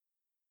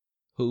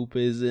Hoop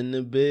is in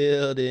the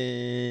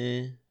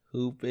building.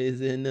 Hoop is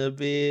in the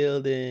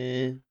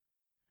building.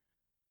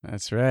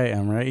 That's right.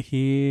 I'm right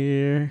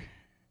here,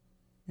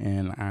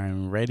 and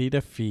I'm ready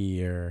to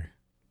fear.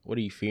 What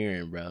are you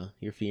fearing, bro?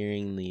 You're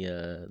fearing the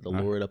Uh,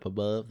 Lord up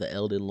above, the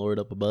Elden Lord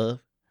up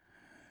above?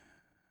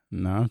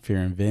 no, I'm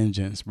fearing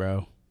vengeance,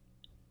 bro.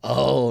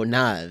 Oh,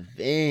 not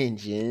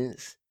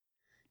vengeance.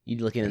 You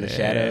looking in the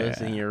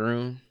shadows in Yeah. your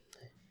room?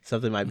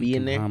 Something might be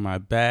in Looking there? behind my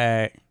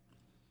back,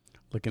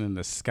 looking in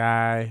the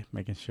sky,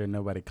 making sure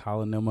nobody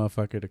calling no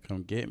motherfucker to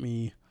come get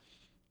me.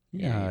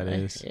 You know Yeah, how it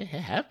is. it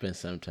happens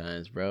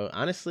sometimes, bro.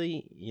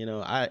 Honestly,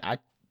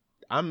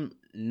 I'm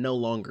no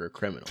longer a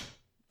criminal.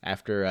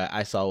 After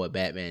I saw what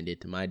Batman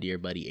did to my dear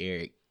buddy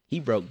Eric, he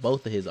broke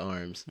both of his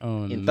arms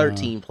Oh in no.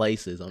 13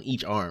 places on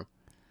each arm.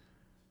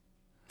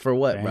 For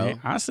what, Dang. bro?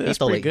 Honestly, that's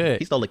pretty He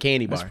good. stole a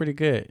candy That's bar. pretty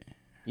good.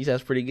 You said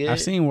that's pretty I've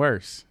good? seen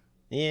worse.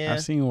 I've Yeah.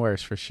 seen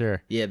worse for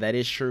sure. Yeah, that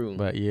is true.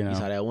 But You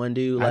saw that one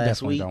dude I last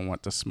definitely week don't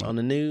want the on smoke.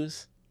 the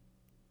news?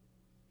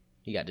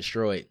 He got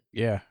destroyed.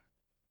 Yeah.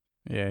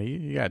 Yeah,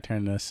 you gotta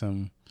turn to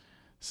some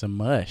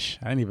mush.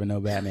 I didn't even know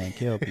Batman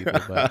killed people,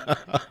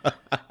 but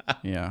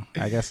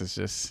I guess it's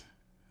just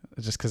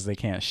because they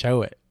can't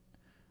show it.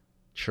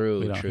 We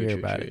True, don't true, hear true,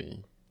 about it.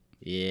 true.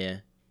 Yeah,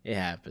 it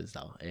happens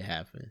though. It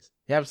happens.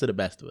 It happens to the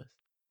best of us.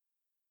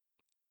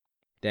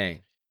 Dang.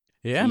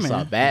 So Yeah, you saw man.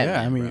 Yeah, I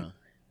Batman, mean, bro.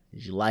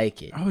 Did you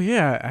like it? oh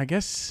yeah, I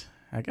guess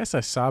I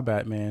saw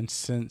Batman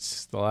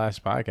since the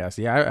last podcast.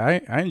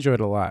 Yeah, I enjoyed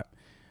it a lot.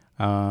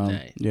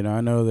 Nice.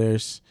 I know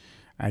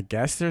I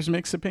guess there's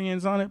mixed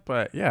opinions on it,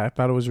 but yeah, I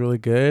thought it was really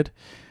good.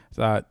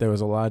 Thought there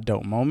was a lot of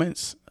dope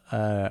moments.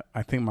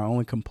 I think my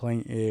only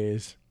complaint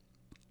is,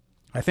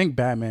 I think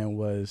Batman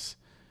was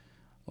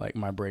like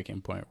my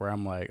breaking point where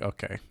I'm like,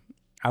 okay,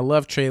 I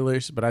love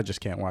trailers, but I just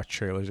can't watch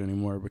trailers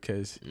anymore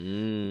because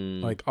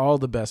like all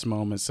the best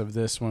moments of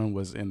this one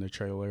was in the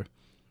trailer.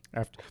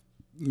 After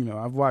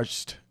I've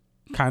watched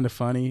Kind of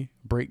Funny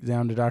break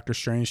down the Doctor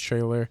Strange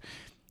trailer.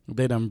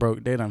 They done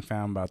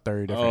found about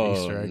 30 different Oh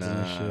Easter eggs and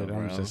nah, shit. bro.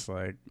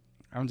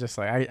 I'm just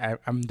like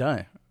I'm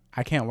done.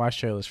 I can't watch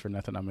trailers for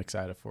nothing I'm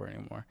excited for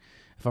anymore.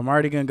 If I'm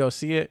already gonna go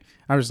see it,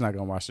 I'm just not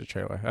gonna watch the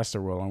trailer. That's the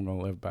rule I'm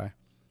gonna live by.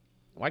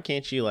 Why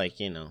can't you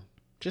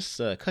just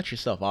cut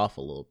yourself off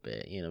a little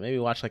bit? Maybe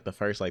watch like the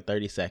first like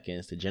 30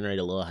 seconds to generate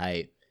a little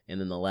hype, and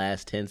then the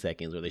last 10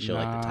 seconds where they show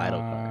like the title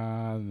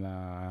card.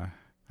 Nah.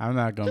 I'm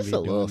not gonna Just be a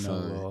little doing no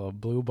something. little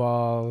blue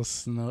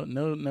balls.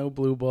 No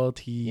blue ball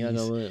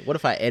teas. What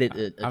if I edit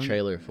a I'm.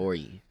 trailer for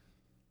you?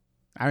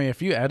 I mean, if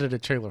you edit a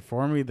trailer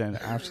for me, then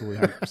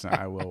absolutely 100%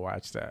 I will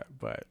watch that.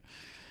 But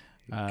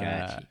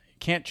Got you.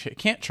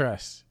 can't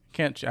trust.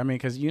 I mean,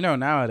 because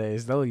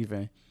nowadays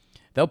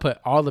they'll put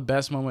all the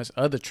best moments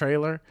of the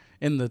trailer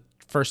in the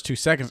first 2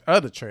 seconds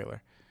of the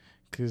trailer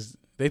because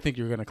they think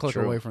you're gonna click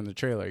True. away from the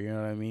trailer. You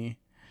know what I mean?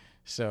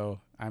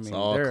 So I mean, It's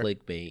all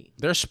clickbait.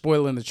 they're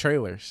spoiling the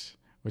trailers,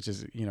 which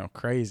is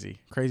crazy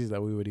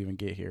that we would even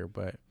get here.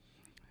 But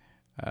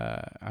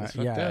I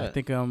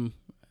think I'm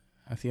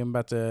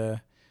about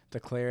to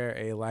declare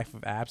a life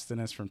of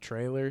abstinence from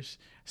trailers,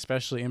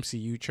 especially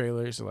MCU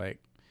trailers. Like,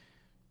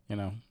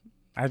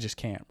 I just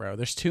can't, bro.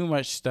 There's too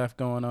much stuff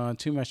going on,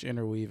 too much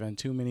interweaving,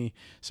 too many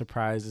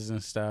surprises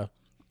and stuff.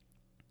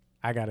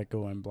 I gotta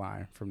go in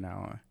blind from now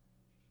on.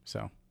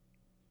 So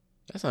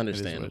That's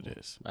understandable. It is what it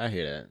is. I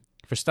hear that.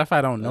 For stuff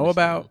I don't know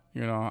about,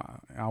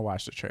 I'll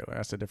watch the trailer.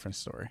 That's a different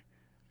story.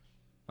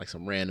 Like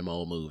some random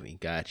old movie.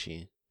 Got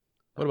you.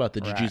 What about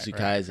the Jujutsu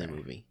Kaisen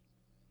movie?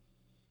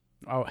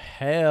 Oh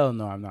hell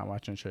no! I'm not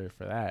watching a trailer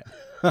for that.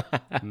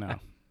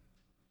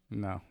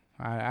 No.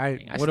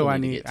 What do I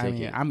need? I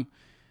mean,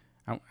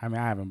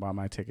 I haven't bought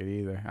my ticket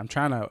either. I'm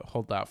trying to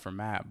hold out for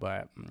Matt,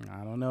 but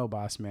I don't know,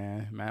 boss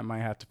man. Matt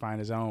might have to find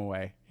his own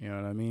way. You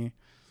know what I mean?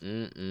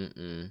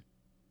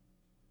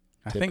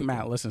 I think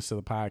Matt listens to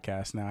the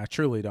podcast now. I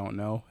truly don't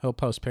know. He'll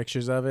post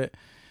pictures of it.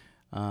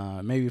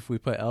 Maybe if we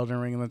put Elden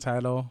Ring in the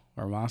title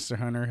or Monster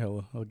Hunter,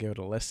 he'll give it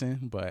a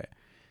listen. But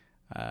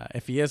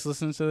if he is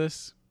listening to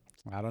this,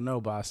 I don't know,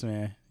 boss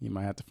man. You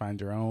might have to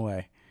find your own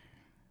way.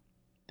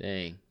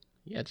 Dang.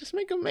 Yeah, just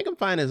make him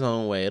find his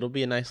own way. It'll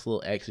be a nice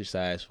little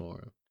exercise for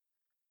him.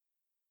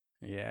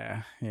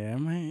 Yeah,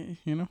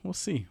 we'll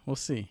see.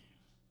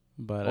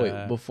 But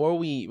wait, before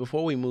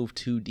we move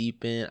too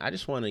deep in, I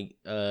just want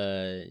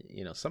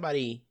to,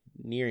 somebody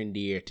near and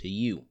dear to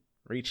you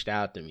reached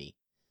out to me,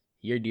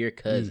 your dear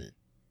cousin,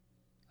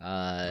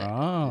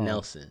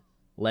 Nelson.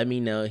 Let me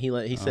know.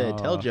 He said,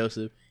 tell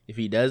Joseph if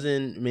he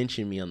doesn't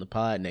mention me on the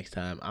pod next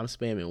time, I'm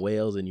spamming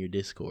whales in your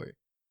Discord.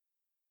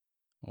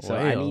 So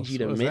I need you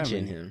to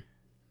mention him.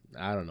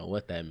 I don't know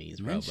what that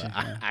means, bro, but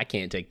I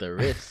can't take the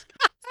risk.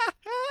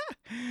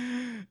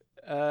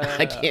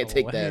 I can't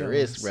take that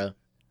risk, bro.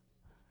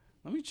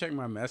 Let me check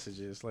my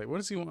messages. Like, what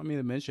does he want me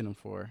to mention him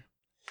for?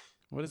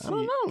 What is I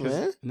don't know,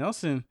 man.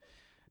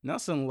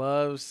 Nelson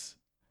loves,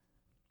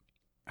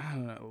 I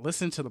don't know,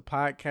 listen to the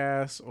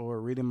podcast or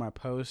reading my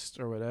post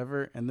or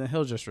whatever, and then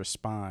he'll just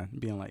respond,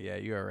 being like, "Yeah,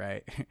 you're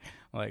right.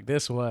 Like,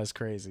 this was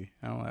crazy."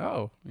 I'm like,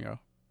 "Oh,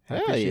 I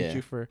appreciate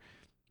you for."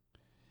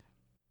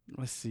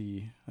 Let's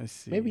see.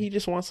 Maybe he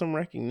just wants some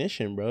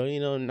recognition, bro. You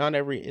know,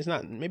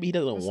 maybe he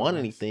doesn't want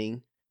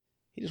anything.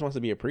 He just wants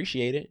to be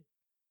appreciated.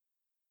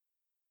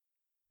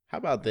 How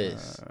about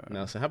this,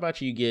 Nelson? How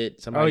about you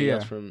get somebody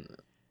else from...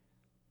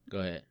 Go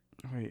ahead.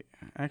 Wait,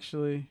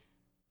 actually...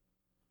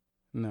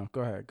 No,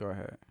 go ahead.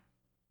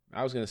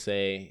 I was going to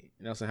say,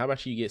 Nelson, how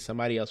about you get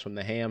somebody else from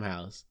the Ham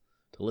House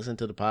to listen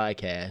to the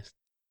podcast?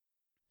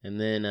 And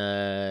then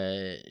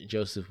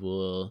Joseph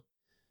he'll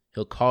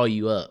call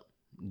you up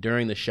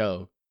during the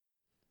show.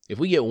 If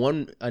we get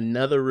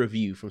another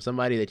review from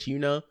somebody that you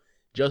know,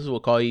 Joseph will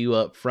call you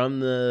up from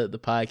the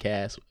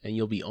podcast and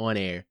you'll be on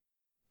air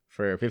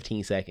for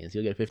 15 seconds.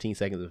 You'll get 15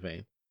 seconds of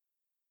fame.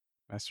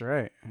 That's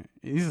right.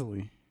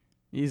 Easily.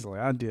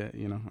 I'll do it.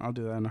 I'll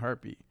do that in a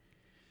heartbeat.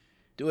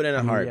 Do it in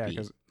a heartbeat. Yeah,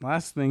 because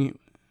last thing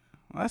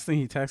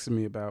he texted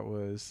me about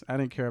was I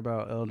didn't care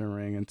about Elden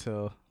Ring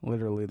until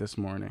literally this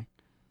morning.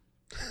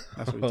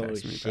 That's what he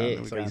texted me about.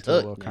 And we got into a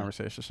little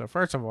conversation. So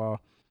first of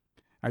all,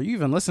 are you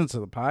even listening to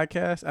the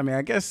podcast? I mean,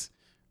 I guess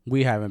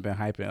we haven't been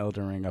hyping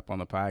Elden Ring up on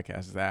the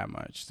podcast that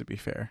much, to be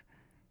fair.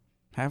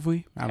 Have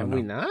we? I don't know.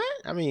 Have we not?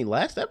 I mean,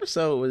 last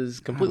episode was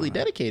completely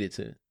dedicated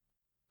to it.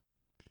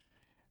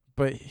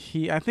 But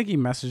I think he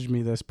messaged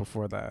me this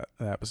before that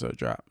episode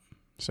dropped.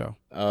 So.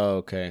 Oh,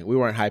 okay. We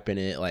weren't hyping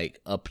it like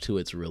up to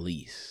its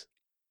release.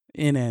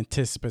 In the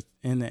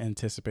anticipation, yeah.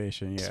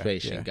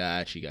 Anticipation,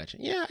 gotcha.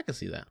 Yeah, I can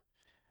see that.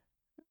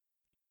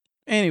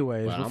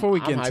 Anyways, before we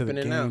get into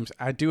the games,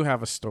 I do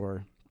have a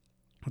story.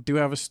 I'm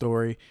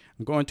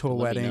going to a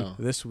wedding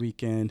this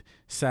weekend,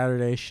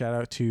 Saturday. Shout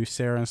out to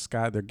Sarah and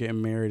Scott. They're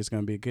getting married. It's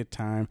going to be a good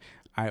time.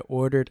 I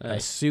ordered a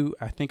suit.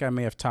 I think I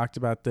may have talked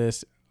about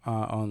this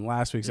on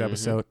last week's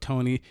episode.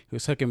 Tony, who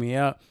was hooking me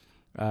up,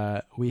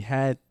 we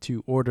had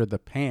to order the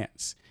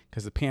pants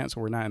because the pants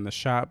were not in the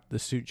shop. The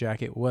suit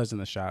jacket was in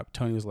the shop.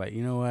 Tony was like,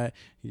 you know what?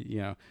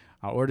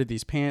 I'll order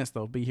these pants.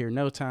 They'll be here in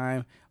no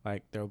time.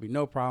 Like, there'll be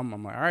no problem.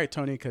 I'm like, all right,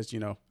 Tony, because,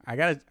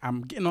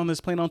 I'm getting on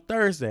this plane on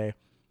Thursday.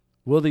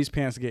 Will these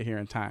pants get here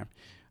in time?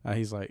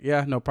 He's like,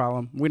 yeah, no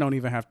problem. We don't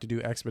even have to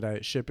do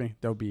expedited shipping.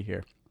 They'll be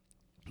here.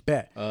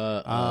 Bet.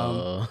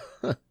 Let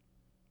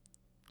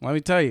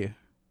me tell you,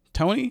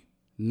 Tony,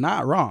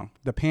 not wrong.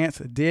 The pants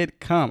did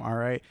come, all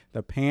right?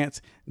 The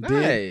pants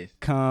did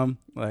come.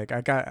 Like,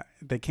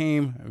 they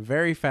came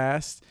very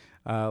fast.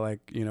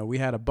 We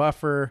had a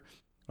buffer.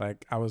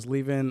 Like, I was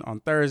leaving on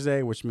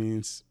Thursday, which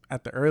means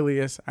at the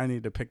earliest, I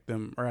need to pick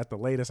them, or at the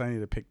latest, I need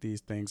to pick these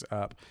things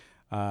up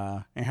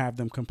and have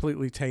them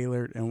completely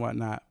tailored and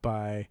whatnot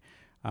by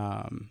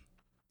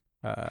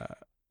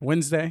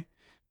Wednesday.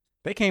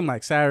 They came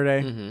like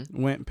Saturday,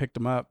 went and picked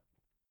them up.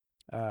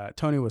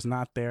 Tony was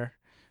not there,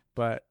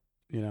 but,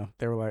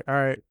 they were like, all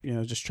right,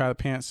 just try the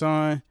pants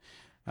on.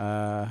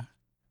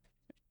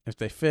 If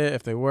they fit,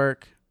 if they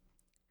work,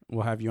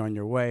 we'll have you on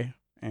your way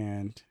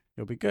and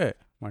you'll be good.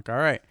 I'm like, all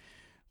right.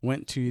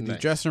 Went to the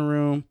dressing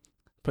room,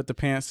 put the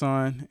pants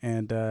on,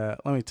 and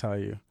let me tell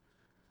you,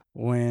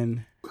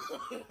 when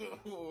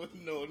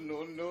no.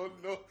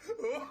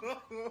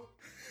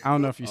 I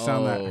don't know if you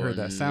heard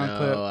that sound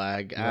clip.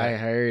 I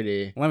heard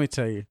it. Let me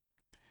tell you,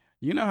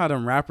 you know how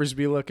them rappers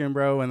be looking,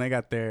 bro, when they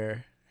got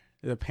the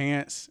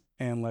pants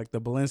and like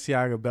the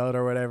Balenciaga belt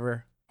or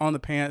whatever on the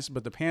pants,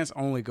 but the pants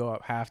only go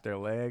up half their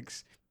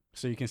legs,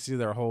 so you can see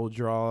their whole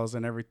draws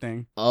and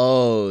everything.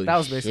 Oh, that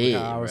was basically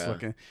how I was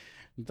looking.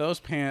 Those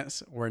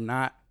pants were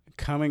not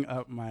coming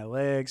up my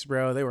legs,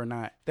 bro. They were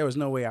not. There was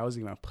no way I was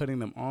even putting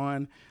them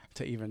on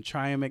to even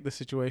try and make the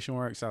situation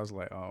work. So I was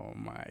like, oh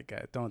my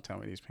God, don't tell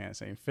me these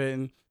pants ain't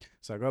fitting.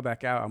 So I go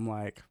back out. I'm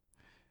like,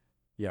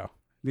 yo,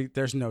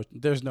 there's no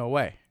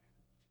way.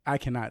 I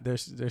cannot.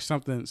 There's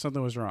something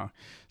was wrong.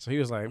 So he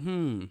was like,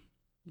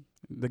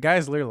 The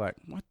guy's literally like,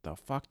 what the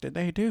fuck did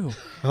they do?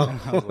 And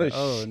I was like,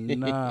 oh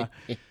nah.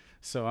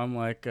 So I'm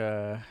like,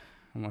 all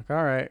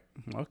right,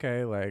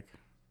 okay, like.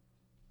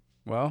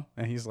 Well,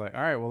 and he's like,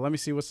 all right, well, let me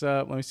see what's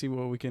up. Let me see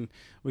what we can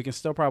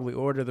still probably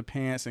order the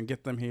pants and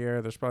get them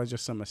here. There's probably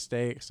just some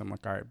mistakes. I'm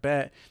like, all right,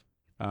 bet.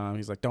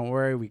 He's like, don't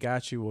worry, we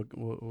got you.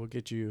 We'll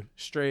get you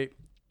straight.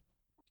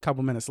 A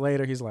couple minutes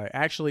later, he's like,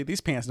 actually,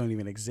 these pants don't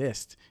even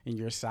exist in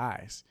your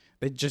size.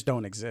 They just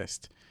don't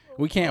exist.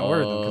 We can't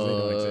order them because they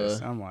don't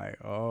exist. I'm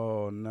like,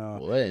 oh no.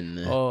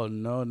 Oh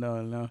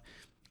no.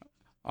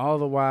 All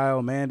the while,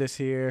 Amanda's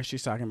here.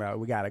 She's talking about,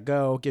 we got to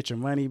go, get your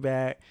money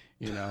back.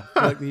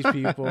 Fuck these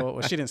people.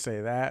 Well, she didn't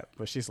say that,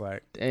 but she's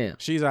like, damn.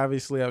 She's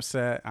obviously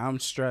upset. I'm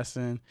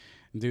stressing.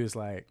 Dude's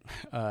like,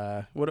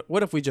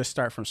 what if we just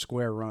start from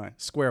square one?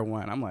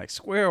 I'm like,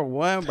 square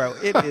one, bro?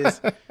 It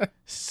is,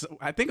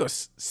 I think it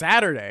was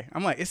Saturday.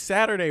 I'm like, it's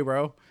Saturday,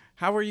 bro.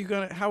 How are we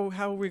going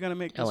to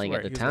make this work?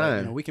 At the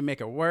time. Like, we can make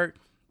it work.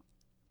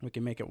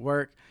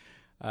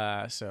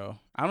 So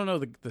I don't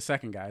know the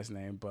second guy's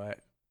name, but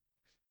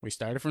we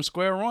started from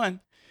square one.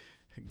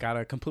 Got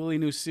a completely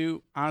new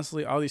suit.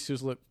 Honestly, all these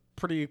suits look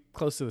pretty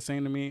close to the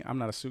same to me. I'm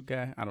not a suit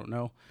guy. I don't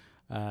know.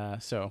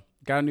 So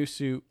got a new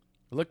suit.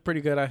 It looked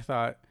pretty good, I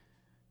thought.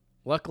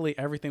 Luckily,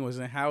 everything was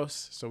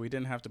in-house, so we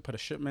didn't have to put a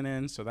shipment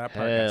in, so that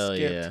part got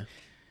skipped. Yeah.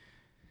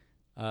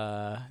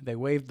 They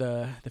waived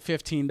the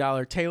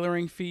 $15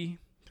 tailoring fee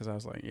because I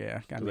was like,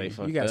 yeah, I mean,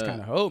 you guys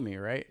kind of owed me,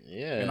 right?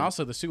 Yeah. And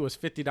also the suit was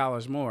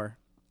 $50 more.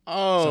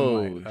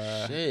 Oh,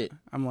 so shit.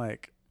 I'm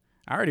like,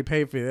 I already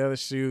paid for the other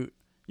suit.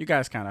 You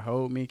guys kind of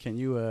owed me. Can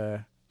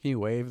you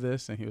waive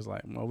this? And he was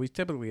like, well, we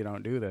typically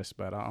don't do this,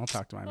 but I'll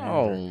talk to my manager.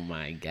 Oh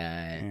my God.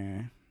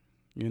 And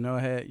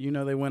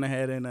they went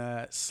ahead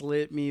and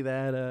slid me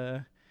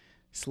that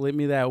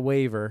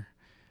waiver.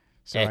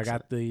 So excellent. I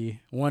got the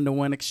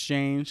 1-to-1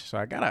 exchange. So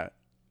I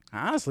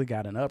honestly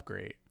got an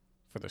upgrade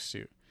for the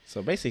suit.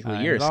 So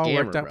basically, you're a scammer, it all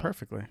worked out bro.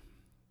 perfectly.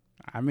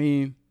 I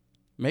mean,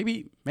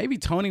 maybe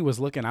Tony was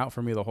looking out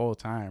for me the whole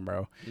time,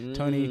 bro.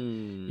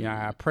 Tony,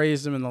 I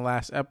praised him in the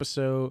last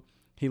episode.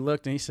 He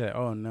looked and he said,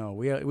 "Oh no,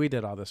 we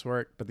did all this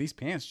work, but these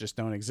pants just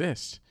don't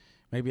exist.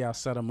 Maybe I'll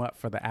set him up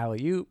for the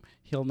alley-oop.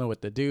 He'll know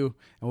what to do,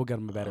 and we'll get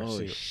him a better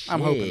suit." Shit.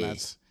 I'm hoping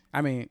that's.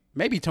 I mean,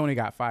 maybe Tony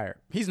got fired.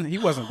 He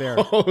wasn't there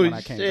when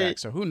I came back,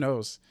 so who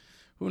knows?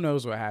 Who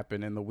knows what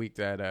happened in the week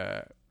that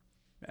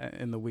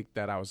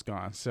I was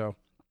gone? So,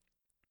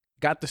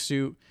 got the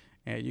suit,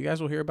 and you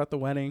guys will hear about the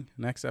wedding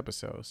next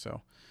episode.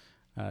 So,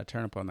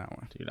 turn up on that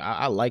one, dude.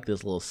 I like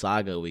this little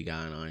saga we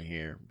got on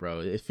here, bro.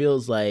 It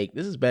feels like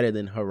this is better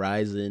than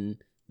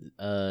Horizon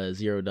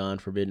Zero Dawn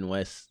Forbidden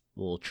West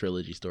little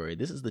trilogy story.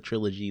 This is the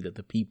trilogy that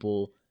the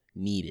people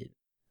needed,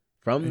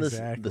 from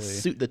the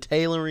suit, the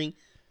tailoring,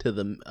 to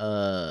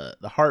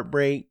the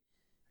heartbreak,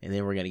 and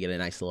then we're gonna get a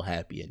nice little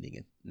happy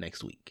ending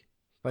next week.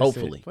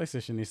 Hopefully,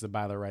 PlayStation needs to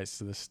buy the rights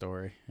to this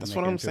story. That's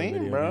what I'm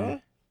saying, bro.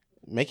 Game.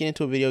 Make it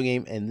into a video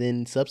game, and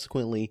then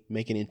subsequently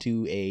make it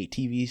into a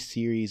TV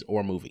series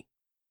or movie.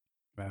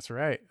 That's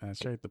right.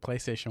 The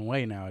PlayStation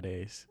way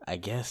nowadays. I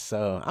guess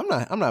so. I'm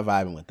not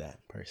vibing with that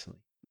personally.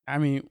 I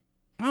mean,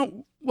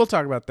 we'll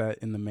talk about that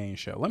in the main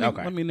show.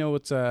 Let me know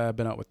what's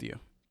been up with you.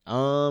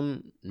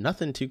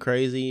 Nothing too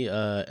crazy.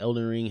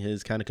 Elden Ring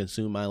has kind of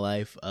consumed my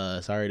life.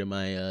 Sorry to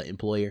my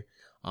employer.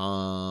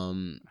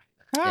 And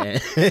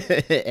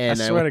I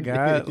swear to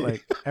God,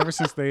 like ever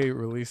since they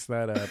released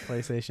that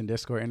PlayStation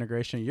Discord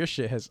integration, your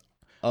shit has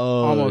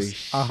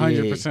almost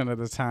 100% of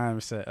the time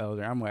said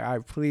Elden. I'm like, I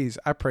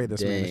pray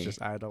this man is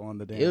just idle on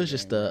the damn. It was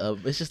just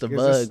it's just a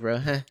bug,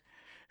 bro.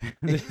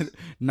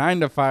 9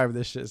 to 5,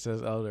 this shit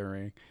says Elden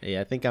Ring.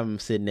 Yeah, I think I'm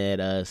sitting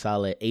at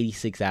solid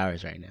 86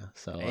 hours right now.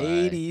 So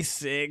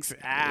 86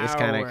 hours. It's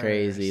kind of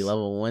crazy.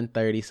 Level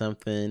 130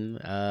 something.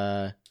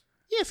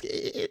 Yes,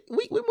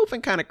 we're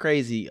moving kind of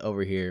crazy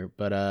over here.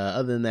 But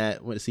other than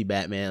that, went to see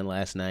Batman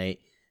last night,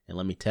 and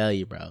let me tell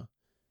you, bro,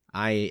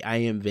 I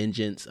am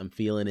vengeance. I'm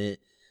feeling it.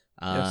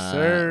 Yes,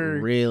 sir.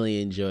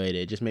 Really enjoyed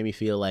it. Just made me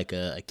feel like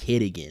a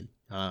kid again.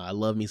 I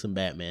love me some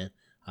Batman.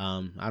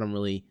 I don't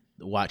really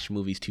watch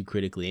movies too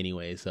critically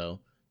anyway, so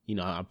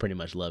I pretty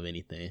much love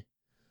anything.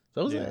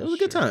 So it was a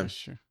good time.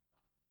 Sure.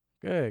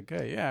 Good.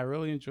 Yeah, I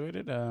really enjoyed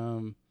it.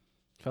 Felt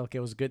like it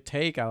was a good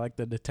take. I like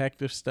the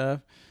detective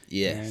stuff.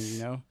 Yes.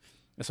 And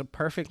it's a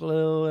perfect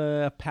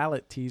little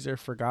palette teaser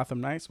for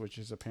Gotham Knights, which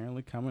is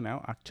apparently coming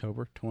out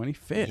October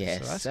 25th.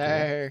 Yes, so that's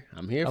sir. Cool.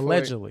 I'm here for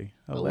Allegedly.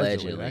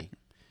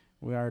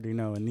 We We already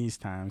know in these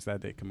times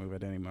that they can move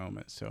at any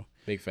moment. So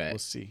big fact.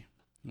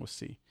 We'll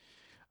see.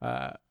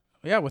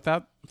 Yeah,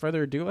 without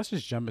further ado, let's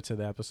just jump into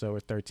the episode. We're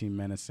 13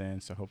 minutes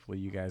in, so hopefully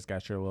you guys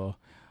got your little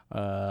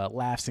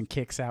laughs and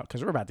kicks out,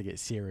 because we're about to get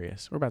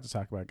serious. We're about to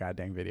talk about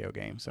goddamn video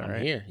games. All right?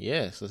 I'm here.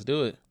 Yes, let's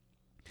do it.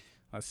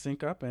 Let's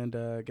sync up and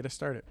get us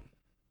started.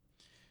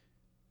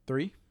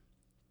 3,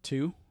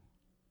 2,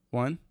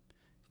 1.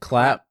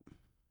 Clap.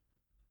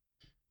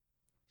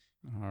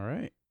 All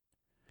right.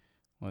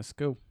 Let's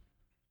go.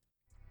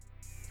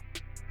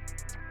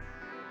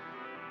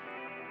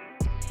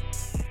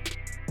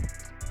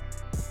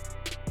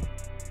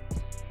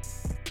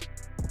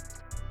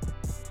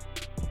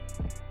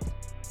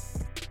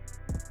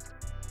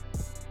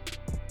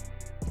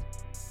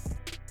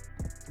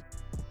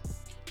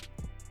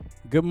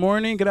 Good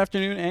morning, good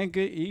afternoon, and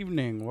good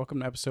evening. Welcome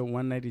to episode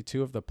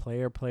 192 of the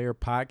Player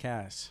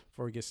Podcast.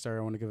 Before we get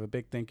started, I want to give a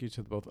big thank you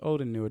to both old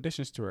and new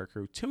additions to our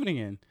crew tuning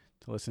in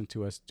to listen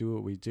to us do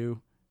what we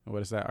do. And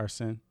what is that,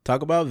 Arsene?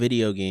 Talk about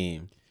video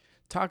games.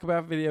 Talk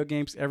about video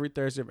games. Every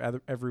Thursday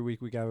of every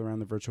week, we gather around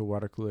the virtual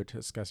water cooler to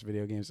discuss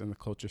video games and the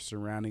culture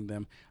surrounding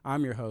them.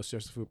 I'm your host,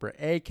 Joseph Hooper,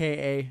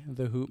 a.k.a.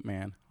 The Hoop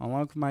Man,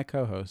 along with my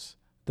co-host,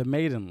 the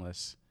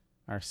maidenless,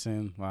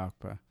 Arsene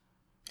Laukpa.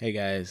 Hey,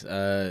 guys.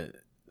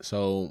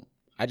 So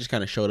I just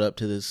kind of showed up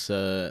to this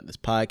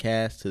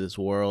podcast, to this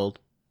world.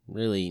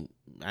 Really,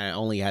 I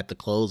only had the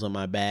clothes on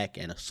my back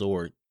and a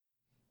sword,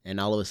 and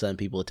all of a sudden,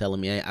 people are telling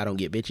me I don't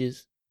get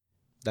bitches.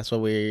 That's what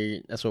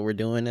we're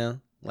doing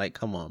now. Like,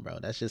 come on, bro.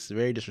 That's just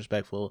very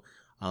disrespectful.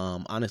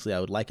 Honestly, I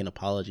would like an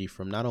apology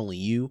from not only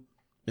you,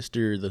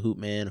 Mr. The Hoop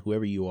Man,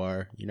 whoever you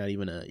are. You're not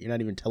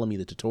even telling me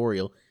the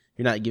tutorial.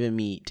 You're not giving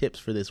me tips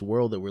for this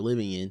world that we're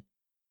living in.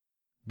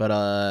 But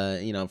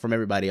from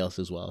everybody else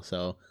as well.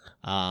 So,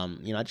 I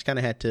just kind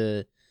of had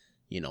to,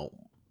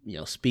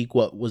 speak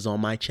what was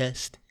on my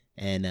chest.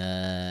 And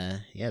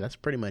that's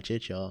pretty much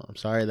it, y'all. I'm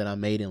sorry that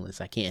I'm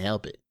maidenless. I can't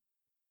help it.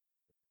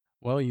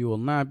 Well, you will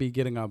not be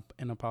getting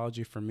an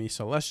apology from me.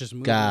 So let's just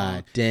move on.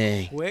 God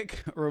dang.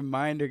 Quick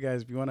reminder,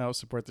 guys, if you want to help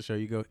support the show,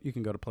 you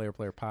can go to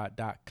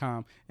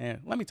playerplayerpod.com.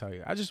 And let me tell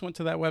you, I just went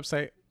to that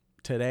website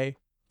today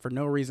for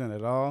no reason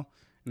at all.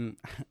 And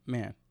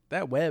man,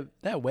 that web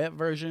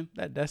version,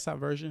 that desktop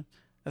version,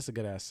 that's a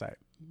good ass site.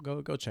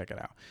 Go check it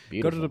out.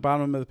 Beautiful. Go to the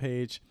bottom of the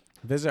page.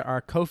 Visit our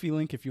Ko-fi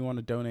link if you want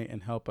to donate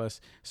and help us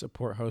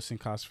support hosting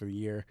costs for the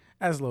year,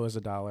 as low as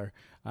 $1.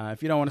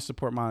 If you don't want to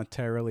support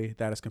monetarily,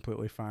 that is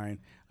completely fine.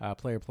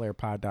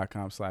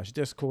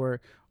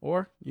 Playerplayerpod.com/Discord,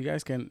 or you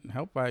guys can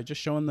help by just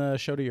showing the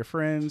show to your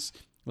friends,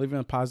 leaving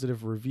a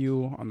positive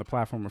review on the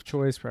platform of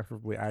choice,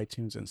 preferably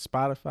iTunes and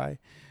Spotify,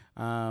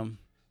 and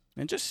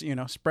just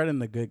spreading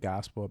the good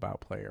gospel about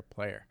Player.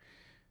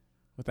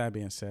 With that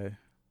being said,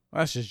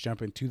 let's just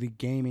jump into the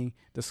gaming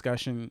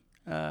discussion.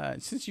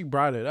 Since you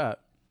brought it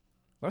up,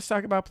 let's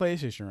talk about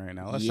PlayStation right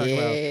now. Let's talk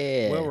about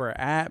where we're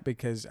at,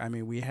 because,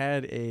 we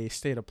had a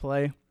state of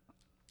play.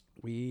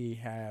 We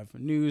have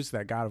news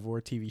that God of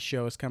War TV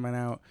show is coming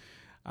out.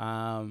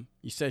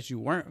 You said you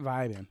weren't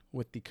vibing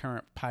with the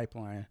current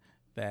pipeline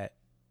that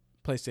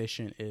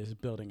PlayStation is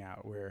building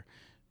out, where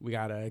we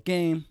got a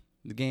game,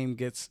 the game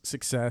gets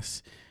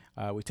success.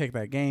 We take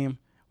that game,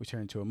 we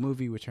turn it into a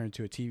movie, we turn it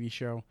into a TV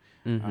show.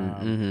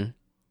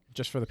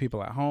 Just for the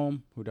people at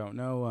home who don't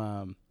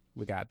know,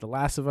 we got The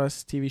Last of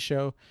Us TV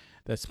show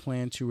that's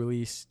planned to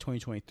release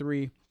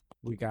 2023.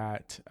 We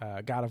got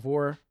God of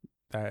War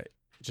that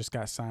just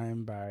got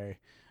signed by,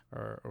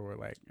 or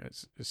like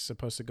it's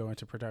supposed to go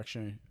into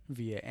production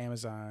via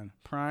Amazon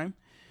Prime.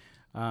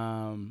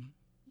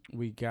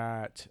 We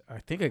got, I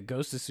think, a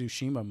Ghost of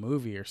Tsushima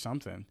movie or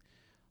something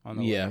on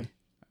the way.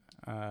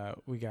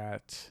 We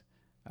got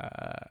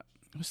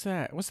what's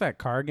that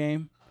car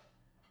game?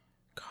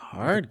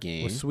 Card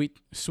game with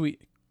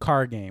sweet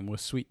car game with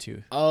Sweet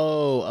Tooth.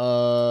 Holy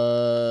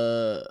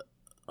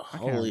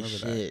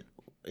shit!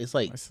 It's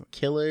like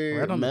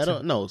Killer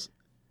Metal. No,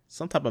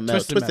 some type of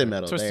metal. Twisted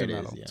Metal. There it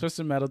is. Yeah.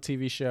 Twisted Metal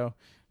TV show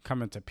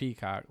coming to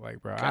Peacock.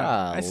 Like, bro,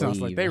 it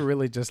sounds like they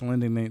really just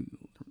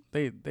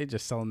they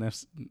just selling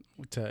this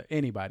to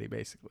anybody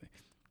basically.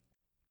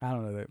 I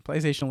don't know. The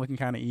PlayStation looking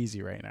kind of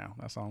easy right now.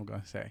 That's all I'm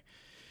gonna say.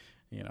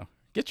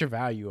 Get your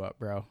value up,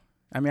 bro.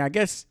 I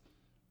guess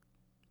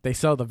they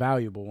sell the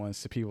valuable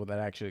ones to people that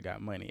actually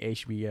got money,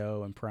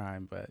 HBO and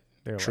Prime, but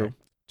they're like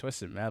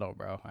Twisted Metal,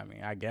 bro.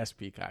 I guess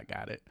Peacock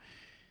got it.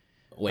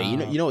 Wait,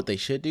 you know what they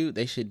should do?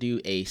 They should do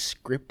a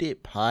scripted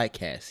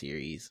podcast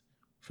series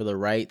for the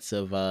rights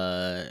of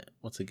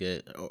what's a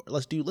good?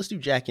 Let's do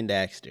Jak and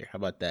Daxter. How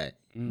about that?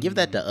 Give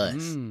that to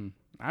us.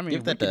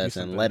 Give that to us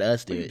and let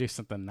us do it. We can do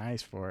something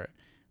nice for it.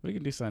 We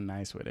can do something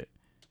nice with it.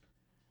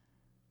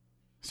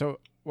 So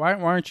why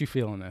aren't you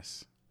feeling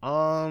this?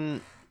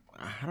 I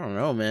don't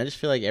know, man. I just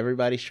feel like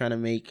everybody's trying to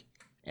make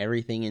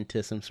everything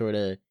into some sort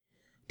of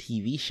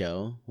TV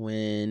show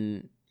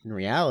when in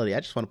reality,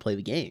 I just want to play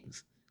the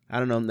games. I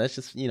don't know. That's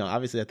just,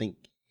 obviously I think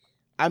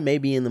I may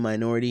be in the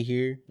minority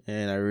here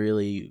and I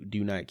really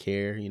do not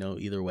care,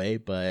 either way,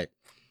 but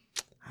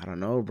I don't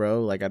know,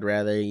 bro. Like I'd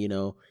rather,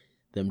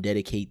 them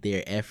dedicate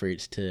their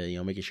efforts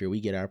to, making sure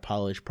we get our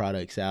polished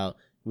products out.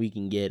 We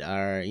can get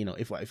our,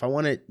 if I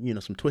wanted,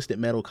 some Twisted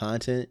Metal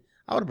content,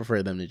 I would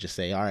prefer them to just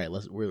say, all right,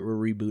 we're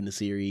rebooting the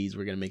series.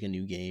 We're going to make a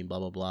new game, blah,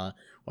 blah, blah.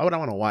 Why would I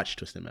want to watch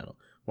Twisted Metal?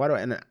 I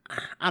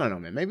don't know,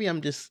 man. Maybe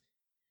I'm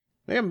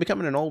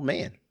becoming an old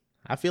man.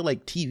 I feel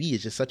like TV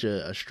is just such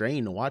a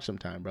strain to watch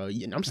sometime, bro.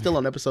 I'm still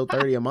on episode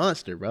 30 of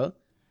Monster, bro.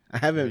 I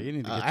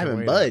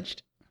haven't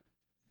budged.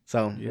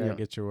 So you gotta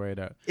get your weight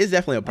up. It's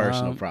definitely a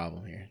personal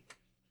problem here.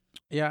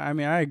 Yeah,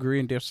 I agree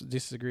and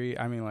disagree.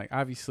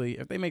 Obviously,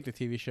 if they make the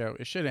TV show,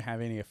 it shouldn't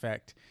have any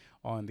effect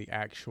on the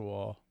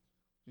actual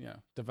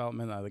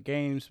development of the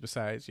games.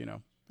 Besides,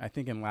 I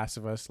think in Last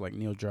of Us, like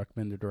Neil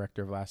Druckmann, the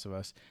director of Last of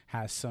Us,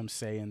 has some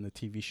say in the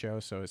TV show.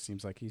 So it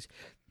seems like he's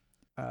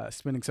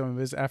spending some of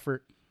his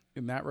effort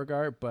in that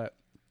regard. But,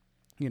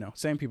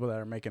 same people that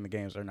are making the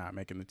games are not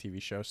making the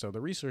TV show. So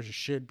the resources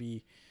should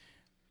be,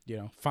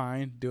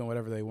 fine, doing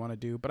whatever they want to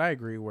do. But I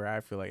agree where I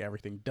feel like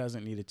everything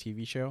doesn't need a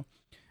TV show.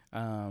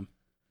 I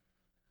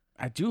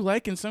do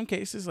like in some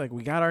cases, like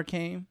we got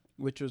Arcane,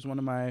 which was one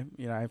of my,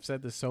 I've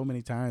said this so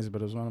many times, but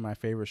it was one of my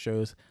favorite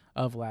shows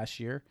of last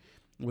year.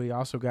 We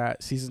also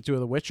got season 2 of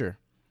The Witcher,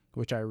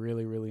 which I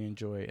really, really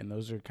enjoy. And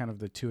those are kind of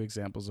the two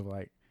examples of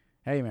like,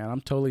 hey man,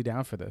 I'm totally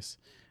down for this.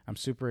 I'm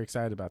super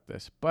excited about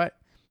this. But,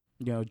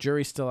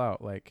 jury's still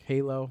out. Like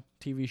Halo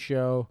TV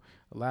show,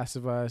 Last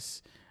of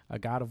Us,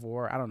 God of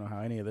War. I don't know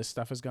how any of this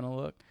stuff is going to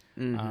look.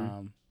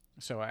 Mm-hmm.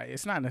 So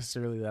it's not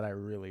necessarily that I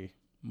really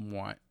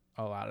want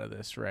a lot of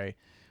this, right?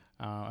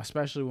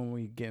 Especially when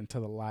we get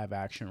into the live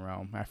action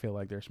realm. I feel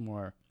like there's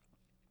more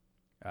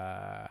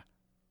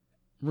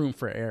room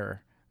for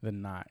error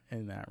than not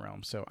in that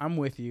realm. So I'm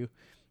with you.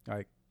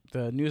 Like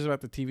the news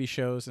about the TV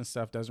shows and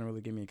stuff doesn't really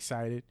get me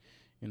excited.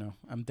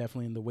 I'm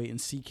definitely in the wait and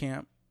see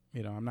camp.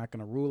 I'm not going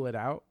to rule it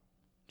out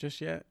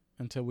just yet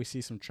until we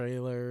see some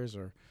trailers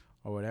or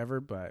whatever.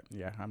 But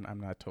yeah,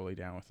 I'm not totally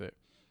down with it.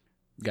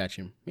 Got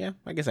you. Yeah,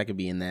 I guess I could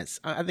be in that.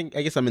 I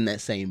guess I'm in that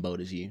same boat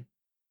as you.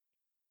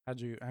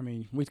 I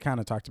mean, we kind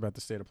of talked about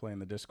the state of play in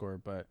the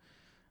Discord, but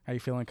how you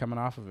feeling coming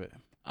off of it?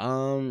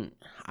 I'm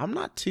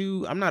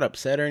not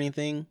upset or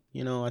anything.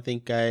 I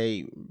think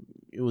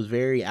it was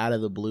very out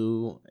of the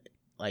blue,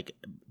 like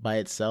by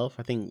itself.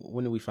 I think,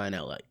 when did we find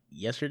out? Like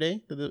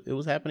yesterday that it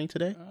was happening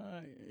today?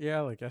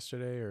 Yeah, like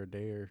yesterday or a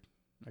day or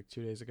like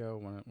 2 days ago,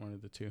 one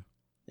of the two.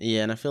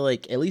 Yeah, and I feel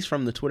like, at least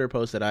from the Twitter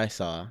post that I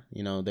saw,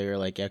 they were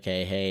like,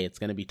 okay, hey, it's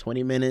gonna be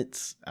 20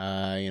 minutes.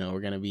 We're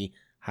gonna be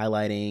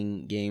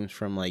highlighting games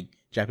from like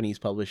Japanese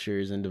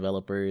publishers and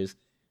developers,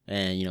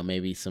 and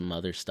maybe some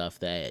other stuff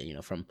that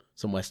from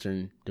some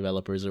Western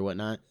developers or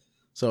whatnot.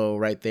 So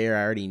right there,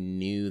 I already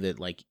knew that,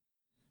 like,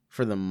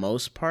 for the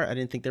most part, I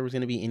didn't think there was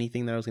gonna be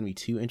anything that I was gonna be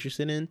too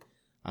interested in.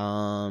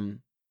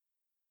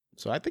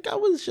 So I think I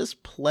was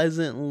just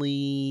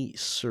pleasantly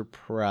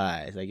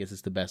surprised, I guess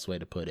is the best way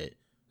to put it.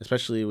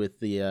 Especially with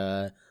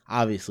the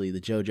obviously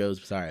the JoJo's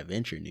Bizarre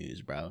Adventure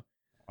news, bro.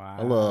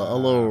 A little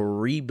Wow.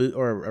 reboot,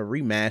 or a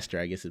remaster,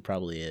 I guess it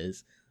probably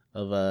is,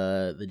 of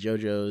the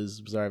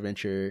JoJo's Bizarre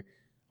Adventure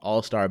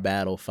All-Star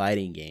Battle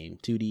fighting game,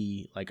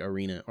 2D like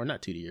arena, or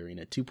not 2D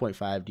arena,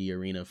 2.5D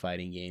arena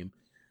fighting game.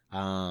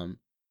 Um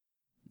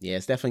yeah,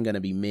 it's definitely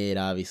gonna be mid,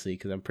 obviously,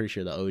 because I'm pretty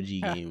sure the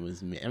OG game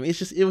was mid. I mean, it's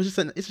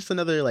just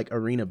another like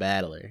arena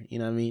battler. You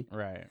know what I mean?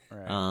 Right,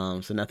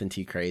 right. So nothing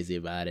too crazy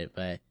about it,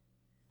 but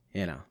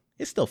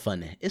it's still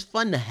fun. It's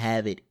fun to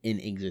have it in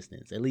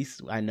existence. At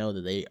least I know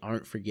that they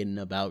aren't forgetting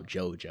about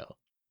JoJo.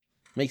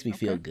 Makes me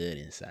feel Okay. good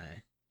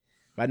inside.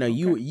 But I know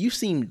Okay. you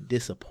seem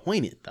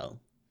disappointed though.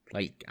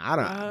 Like, I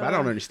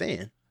don't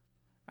understand.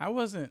 I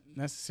wasn't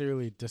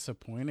necessarily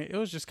disappointed. It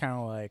was just kind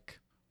of like,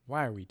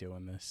 why are we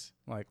doing this?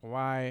 Like,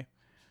 why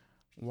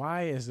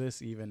is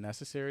this even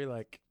necessary?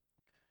 Like,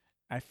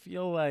 I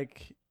feel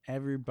like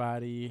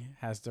everybody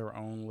has their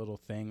own little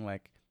thing.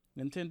 Like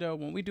Nintendo,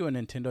 when we do a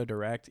Nintendo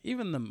Direct,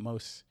 even the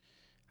most,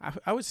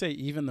 I would say,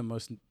 even the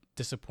most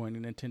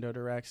disappointing Nintendo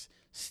Directs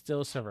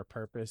still serve a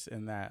purpose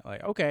in that,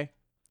 like, okay,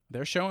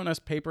 they're showing us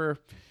Paper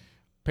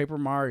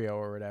Mario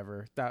or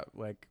whatever that,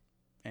 like,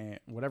 and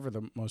whatever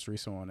the most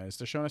recent one is,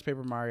 they're showing us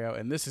Paper Mario,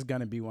 and this is going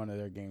to be one of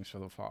their games for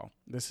the fall.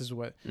 This is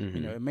what,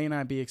 Mm-hmm. it may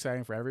not be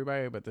exciting for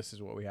everybody, but this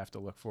is what we have to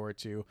look forward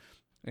to.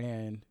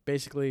 And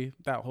basically,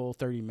 that whole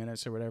 30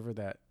 minutes or whatever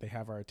that they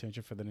have our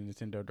attention for the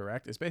Nintendo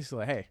Direct is basically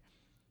like, hey,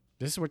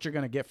 this is what you're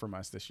going to get from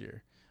us this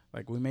year.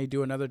 Like, we may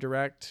do another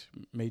Direct,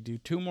 may do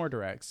 2 more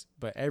Directs,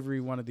 but every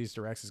one of these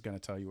Directs is going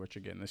to tell you what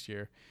you're getting this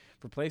year.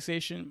 For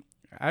PlayStation,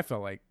 I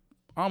felt like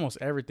almost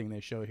everything they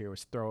showed here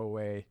was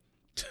throwaway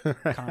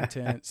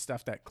content,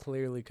 stuff that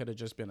clearly could have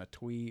just been a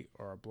tweet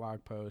or a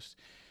blog post.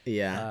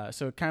 Yeah.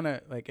 So kind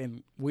of like,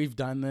 and we've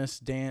done this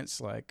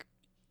dance like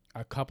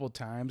a couple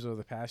times over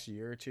the past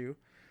year or two.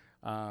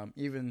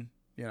 Even,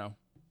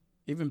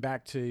 even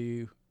back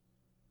to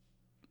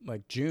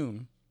like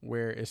June,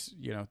 where it's,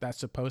 that's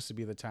supposed to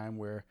be the time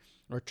where,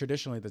 or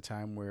traditionally the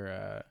time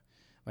where,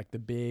 like the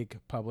big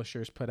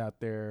publishers put out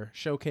their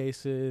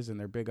showcases and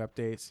their big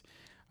updates.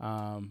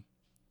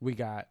 We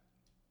got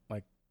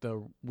like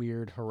the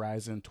weird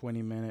Horizon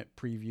 20-minute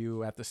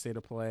preview at the State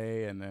of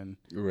Play, and then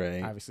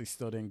Right. obviously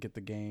still didn't get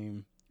the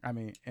game. I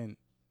mean, and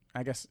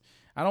I guess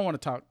I don't want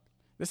to talk.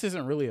 This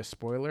isn't really a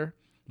spoiler,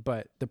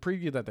 but the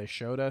preview that they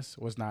showed us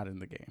was not in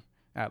the game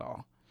at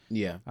all.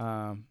 Yeah.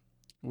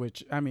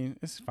 Which, I mean,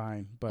 it's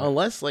fine, but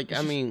Unless, like,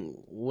 it's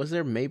just was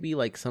there maybe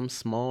like some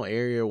small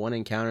area, one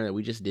encounter that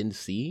we just didn't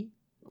see?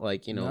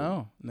 Like,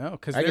 no,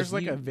 because I guess there's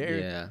like a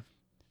very yeah.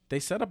 they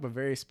set up a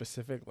very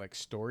specific like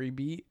story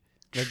beat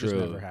that just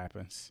never True.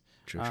 happens,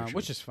 True.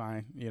 which is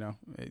fine.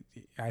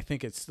 I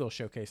think it still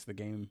showcased the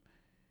game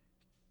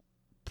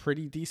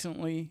pretty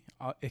decently,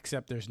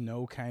 except there's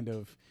no kind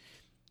of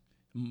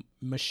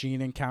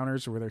machine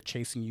encounters where they're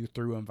chasing you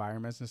through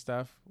environments and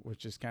stuff,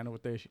 which is kind of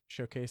what they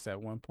showcased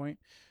at one point.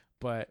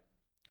 But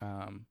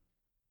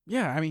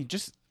yeah, I mean,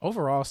 just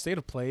overall, state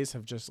of plays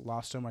have just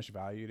lost so much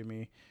value to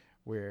me.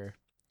 Where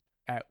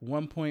at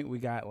one point we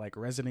got like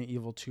Resident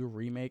Evil 2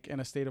 remake in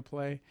a state of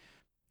play,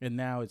 and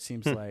now it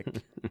seems like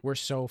we're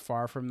so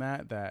far from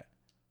that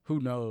who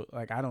knows?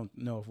 Like, I don't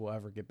know if we'll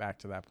ever get back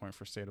to that point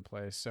for state of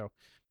play. So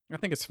I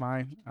think it's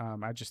fine.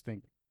 I just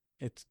think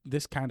it's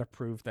this kind of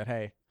proof that,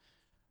 hey,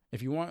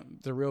 if you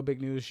want the real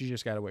big news, you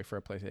just got to wait for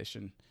a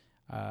PlayStation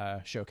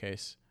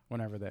showcase,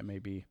 whenever that may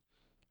be.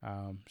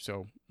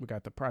 So we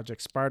got the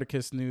Project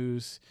Spartacus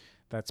news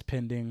that's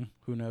pending.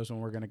 Who knows when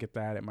we're gonna get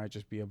that? It might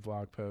just be a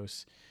vlog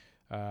post.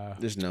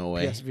 There's no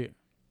way. PSV.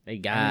 They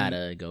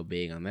gotta go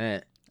big on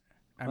that.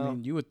 I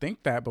mean, you would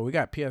think that, but we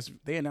got PS.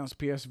 They announced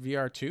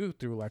PSVR 2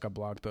 through like a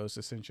blog post,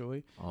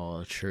 essentially.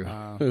 Oh, true.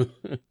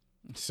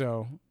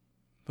 So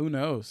who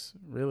knows?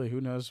 Really,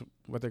 who knows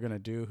what they're gonna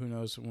do? Who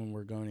knows when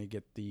we're going to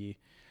get the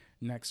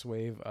next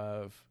wave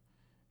of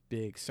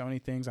big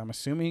Sony things? I'm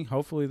assuming,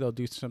 hopefully, they'll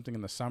do something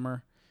in the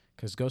summer,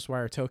 because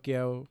Ghostwire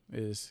Tokyo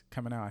is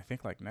coming out, I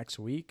think, like next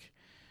week,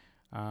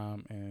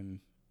 and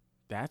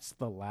that's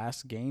the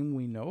last game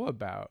we know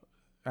about.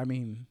 I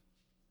mean,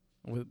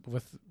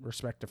 with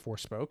respect to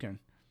Forspoken,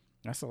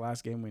 that's the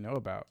last game we know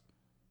about.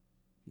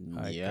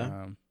 Like,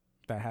 Yeah.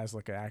 that has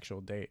like an actual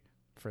date.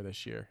 for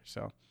this year.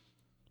 So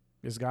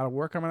is God of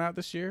War coming out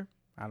this year?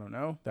 I don't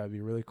know. That'd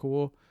be really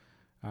cool.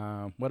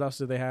 What else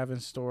do they have in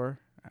store?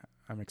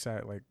 I'm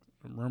excited. Like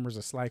rumors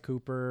of Sly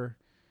Cooper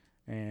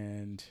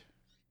and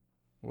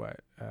what?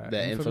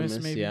 The Infamous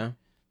maybe? Yeah.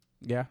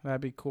 Yeah, that'd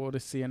be cool to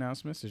see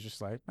announcements. It's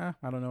just like, I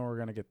don't know where we're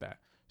going to get that.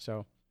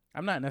 So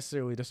I'm not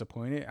necessarily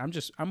disappointed.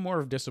 I'm more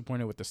of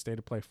disappointed with the state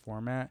of play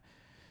format.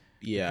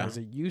 Yeah. Because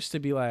it used to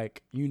be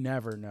like, you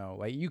never know.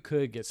 Like you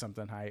could get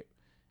something hype.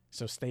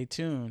 So stay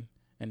tuned.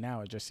 And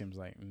now it just seems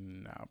like,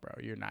 no, bro,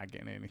 you're not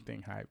getting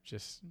anything hype.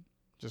 Just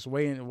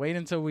wait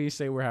until we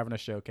say we're having a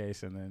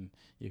showcase, and then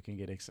you can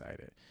get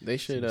excited. They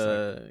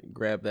should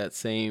grab that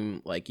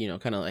same, like, you know,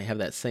 kind of like have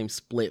that same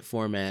split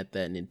format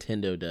that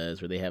Nintendo does,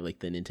 where they have like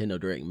the Nintendo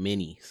Direct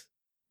Minis,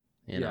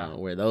 you know,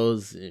 where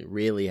those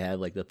really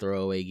have like the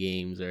throwaway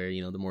games, or,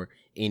 you know, the more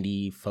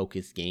indie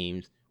focused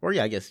games. Or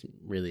I guess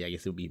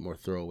it would be more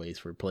throwaways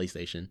for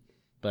PlayStation.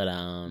 But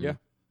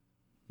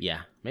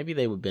yeah, maybe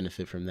they would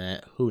benefit from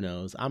that. Who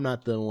knows? I'm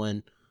not the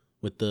one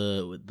with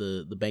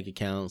the bank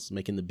accounts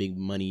making the big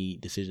money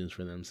decisions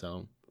for them,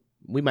 so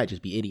we might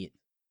just be idiots.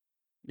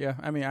 Yeah,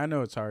 I mean, I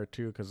know it's hard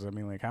too, because I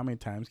mean, like, how many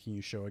times can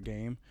you show a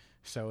game?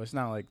 So it's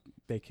not like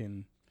they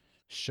can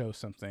show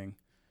something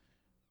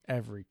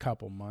every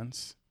couple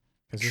months,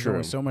 because there's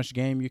only so much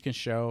game you can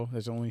show.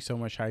 There's only so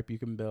much hype you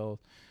can build,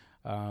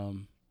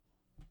 and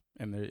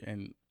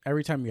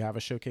every time you have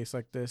a showcase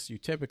like this, you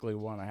typically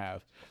want to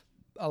have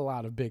a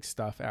lot of big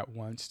stuff at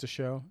once to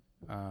show.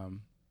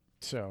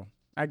 So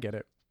I get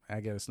it. I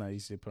get it's not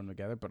easy to put them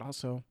together, but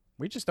also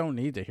we just don't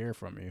need to hear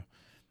from you.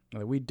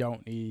 Like, we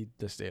don't need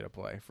the state of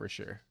play for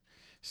sure.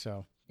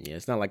 So yeah,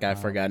 it's not like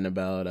I've forgotten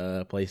about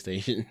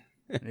PlayStation.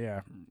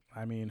 Yeah,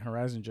 I mean,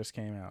 Horizon just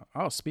came out.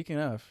 Oh, speaking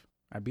of,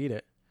 I beat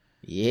it.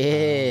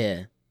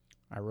 Yeah.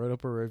 I wrote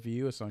up a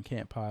review. It's on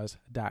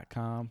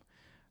can'tpause.com.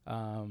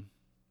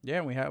 Yeah,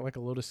 and we had like a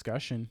little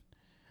discussion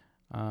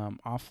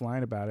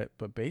offline about it,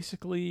 but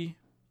basically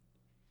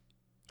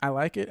I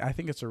like it. I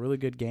think it's a really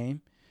good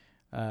game.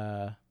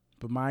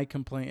 But my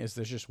complaint is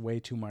there's just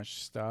way too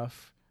much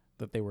stuff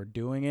that they were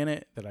doing in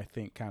it that I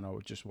think kind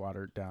of just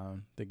watered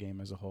down the game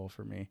as a whole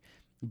for me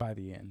by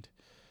the end.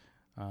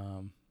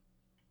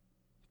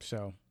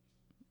 So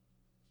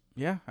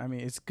yeah, I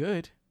mean, it's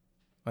good.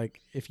 Like,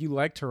 if you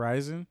liked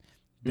Horizon,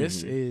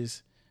 this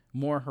is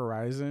more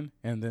Horizon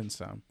and then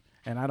some.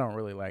 And I don't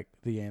really like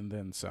the and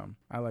then some.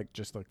 I like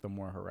just like the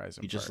more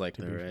Horizon. You just like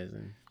the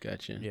Horizon.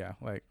 Gotcha. Yeah,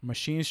 like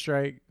Machine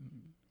Strike.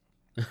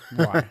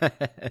 Why?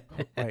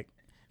 Like,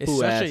 it's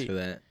who asked for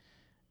that?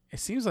 It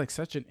seems like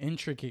such an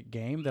intricate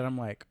game that I'm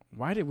like,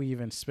 why did we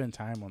even spend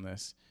time on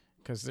this?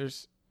 Because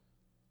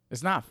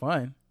it's not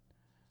fun.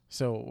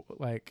 So,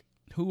 like,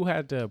 who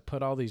had to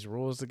put all these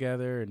rules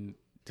together and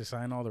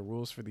design all the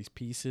rules for these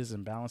pieces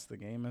and balance the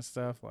game and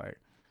stuff? Like,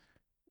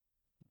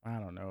 I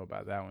don't know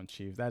about that one,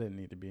 Chief. That didn't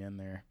need to be in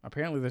there.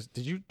 Apparently,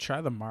 did you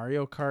try the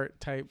Mario Kart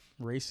type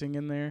racing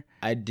in there?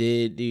 I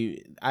did,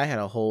 dude. I had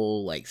a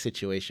whole like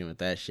situation with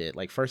that shit.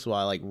 Like, first of all,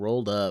 I like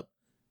rolled up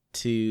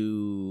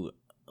to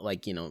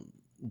like, you know,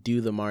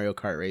 do the Mario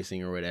Kart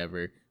racing or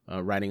whatever,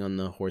 riding on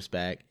the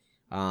horseback.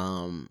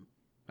 I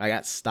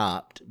got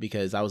stopped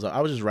because I was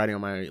just riding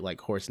on my like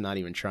horse, not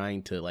even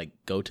trying to like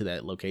go to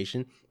that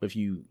location. But if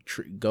you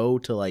go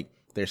to like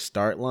their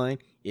start line,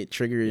 it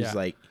triggers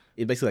like,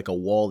 it's basically like a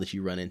wall that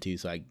you run into.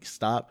 So I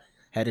stopped,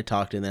 had to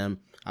talk to them.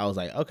 I was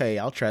like, okay,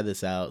 I'll try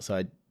this out. So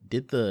I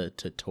did the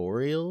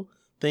tutorial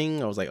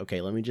thing. I was like,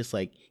 okay, let me just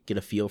like get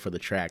a feel for the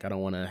track. I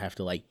don't want to have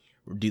to like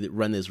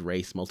run this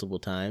race multiple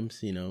times,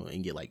 you know,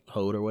 and get like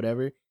hoed or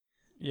whatever.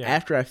 Yeah.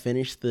 After I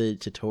finished the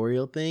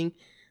tutorial thing,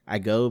 I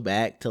go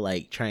back to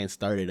like try and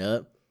start it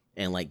up,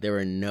 and like there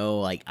were no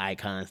like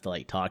icons to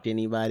like talk to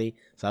anybody.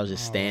 So I was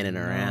just standing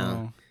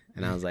around,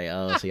 and I was like,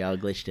 oh, so y'all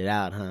glitched it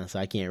out, huh? So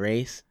I can't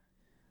race?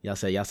 Y'all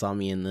said y'all saw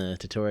me in the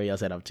tutorial. Y'all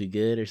said I'm too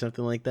good or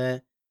something like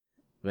that.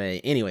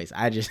 But anyways,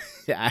 I just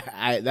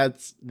I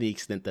that's the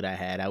extent that I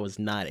had. I was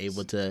not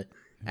able to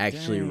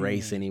actually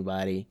race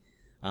anybody.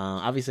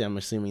 Obviously, I'm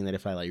assuming that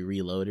if I like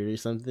reloaded or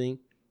something,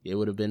 it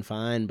would have been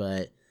fine.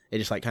 But it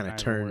just like kind of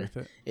turned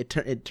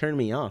it turned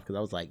me off, because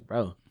I was like,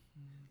 bro,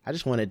 I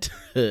just wanted to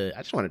race.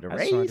 I just wanted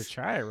to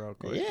try it real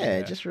quick.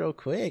 Yeah, just real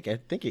quick. I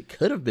think it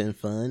could have been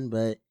fun,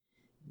 but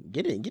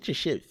get your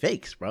shit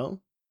fixed, bro.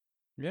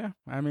 Yeah,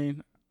 I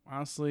mean,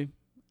 honestly,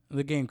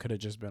 the game could have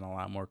just been a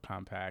lot more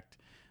compact.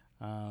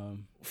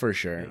 For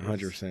sure,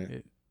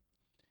 100%.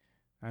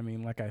 I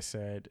mean, like I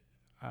said,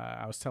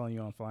 I was telling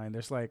you offline,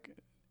 there's like,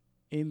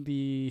 in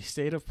the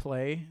state of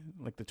play,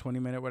 like the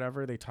 20-minute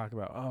whatever, they talk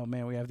about, oh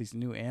man, we have these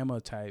new ammo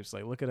types.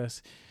 Like, look at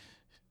us,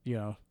 you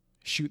know,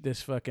 shoot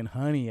this fucking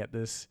honey at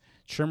this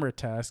trimmer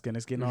tusk, and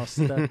it's getting all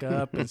stuck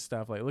up and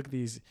stuff. Like, look at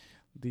these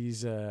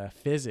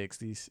physics,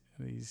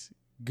 these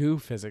goo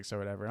physics or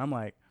whatever. And I'm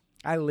like,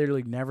 I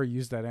literally never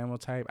used that ammo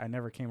type. I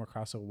never came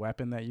across a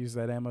weapon that used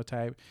that ammo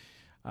type.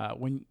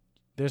 When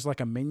there's like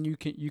a menu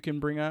you can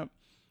bring up,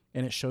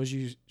 and it shows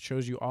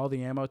you all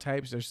the ammo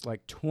types. There's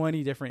like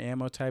 20 different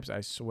ammo types, I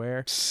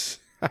swear.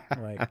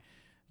 Like,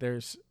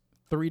 there's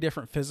 3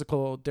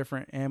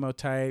 different ammo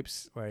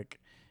types. Like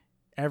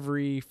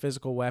every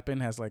physical weapon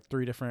has like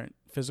 3 different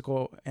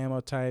physical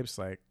ammo types,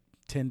 like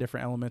 10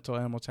 different elemental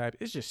ammo types.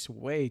 It's just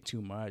way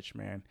too much,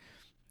 man.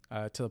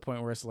 To the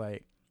point where it's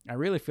like, I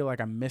really feel like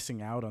I'm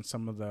missing out on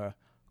some of the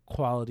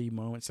quality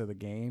moments of the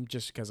game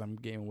just because I'm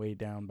getting weighed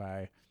down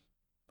by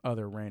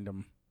other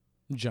random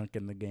junk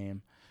in the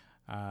game.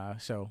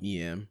 So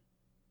yeah,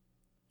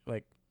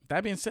 like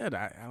that being said,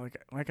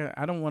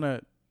 I don't want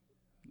to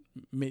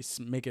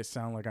make it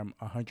sound like I'm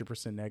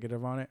 100%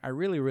 negative on it. I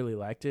really, really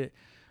liked it.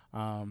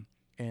 And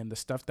the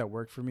stuff that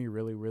worked for me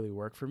really, really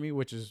worked for me,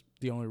 which is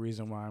the only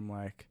reason why I'm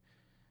like,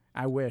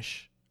 I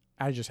wish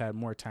I just had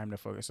more time to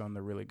focus on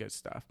the really good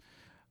stuff,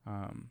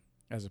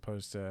 as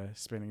opposed to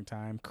spending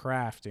time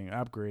crafting,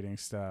 upgrading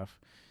stuff,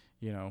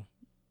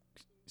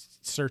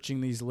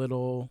 searching these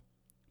little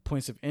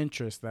points of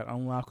interest that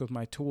unlock with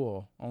my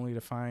tool, only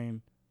to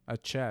find a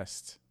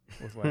chest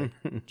with like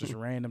just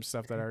random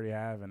stuff that I already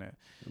have in it.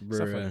 Bruh.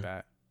 Stuff like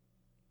that.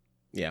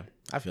 Yeah,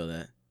 I feel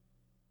that.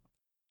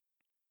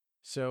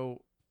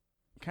 So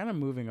kind of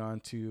moving on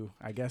to,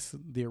 I guess,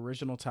 the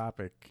original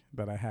topic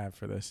that I have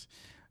for this.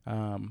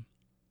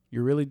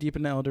 You're really deep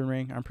in Elden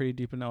Ring. I'm pretty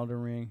deep in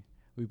Elden Ring.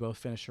 We both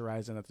finished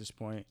Horizon at this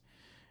point.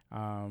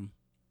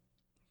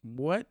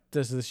 What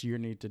does this year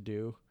need to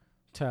do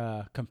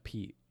to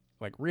compete?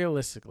 Like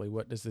realistically,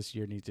 what does this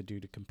year need to do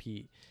to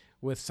compete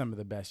with some of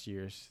the best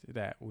years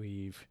that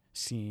we've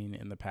seen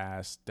in the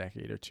past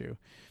decade or two?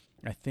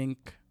 I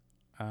think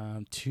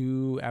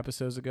 2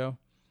 episodes ago,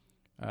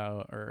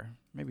 or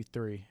maybe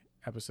 3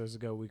 episodes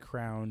ago, we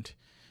crowned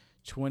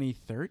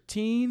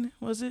 2013,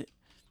 was it?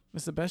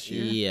 Was the best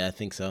year? Yeah, I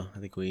think so. I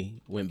think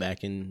we went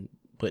back and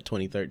put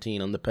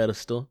 2013 on the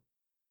pedestal.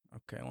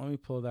 Okay, let me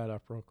pull that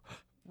up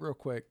real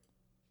quick.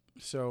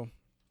 So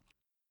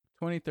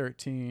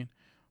 2013,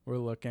 we're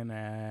looking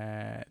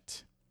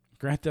at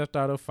Grand Theft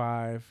Auto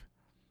 5,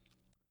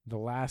 The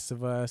Last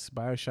of Us,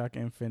 BioShock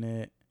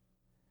Infinite.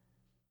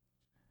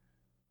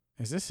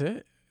 Is this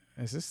it?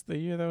 Is this the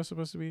year that was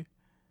supposed to be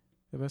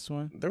the best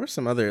one? There was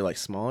some other like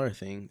smaller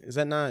thing. Is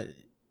that not?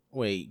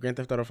 Wait, Grand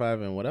Theft Auto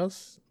 5 and what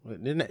else?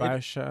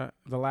 BioShock,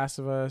 The Last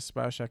of Us,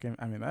 BioShock.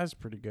 I mean, that's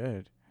pretty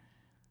good.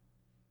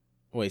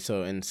 Wait,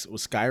 so and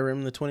was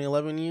Skyrim the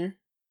 2011 year?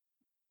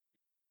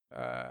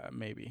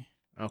 Maybe.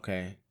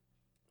 Okay.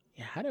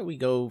 Yeah, how did we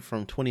go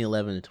from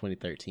 2011 to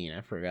 2013? I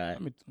forgot.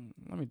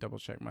 Let me double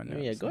check my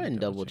notes. Yeah, go ahead and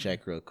double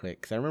check real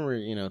quick, because I remember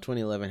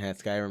 2011 had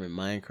Skyrim and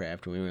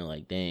Minecraft, and we were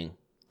like, dang,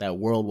 that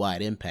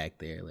worldwide impact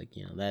there, like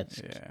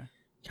that's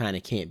kind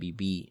of can't be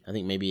beat. I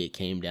think maybe it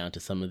came down to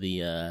some of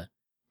the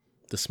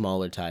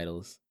smaller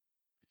titles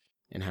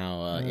and how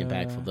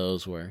impactful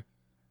those were.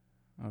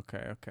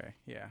 Okay,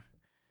 yeah.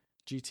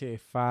 GTA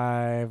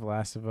 5,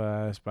 Last of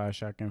Us,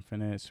 BioShock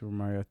Infinite, Super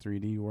Mario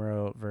 3D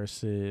World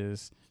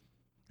versus,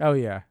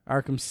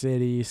 Arkham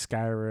City,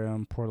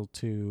 Skyrim, Portal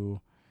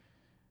 2,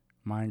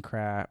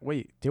 Minecraft.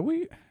 Wait, did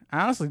we?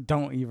 I honestly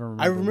don't even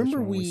remember. I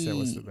remember we said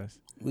was the best.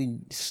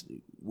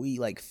 We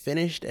like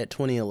finished at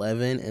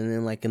 2011, and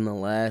then like in the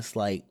last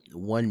like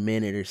 1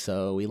 minute or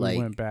so, we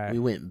went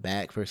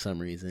back for some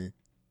reason.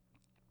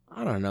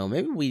 I don't know.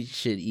 Maybe we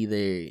should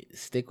either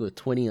stick with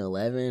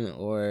 2011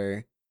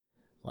 or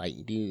like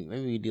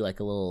maybe do like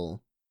a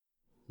little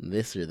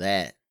this or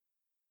that.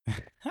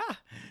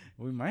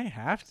 We might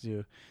have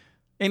to.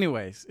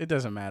 Anyways, it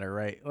doesn't matter,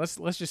 right? Let's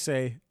just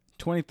say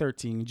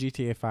 2013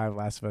 GTA 5,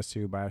 Last of Us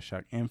 2,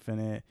 BioShock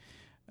Infinite,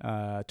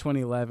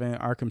 2011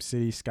 Arkham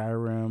City,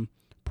 Skyrim,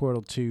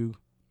 Portal 2,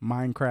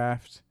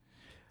 Minecraft.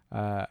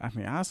 I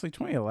mean, honestly,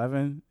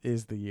 2011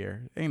 is the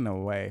year. Ain't no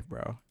way,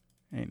 bro.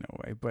 Ain't no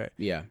way. But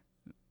yeah,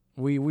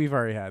 we've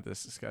already had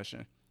this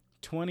discussion.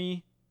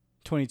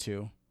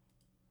 2022,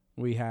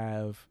 we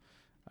have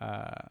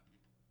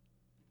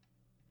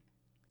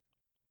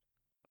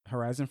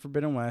Horizon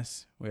Forbidden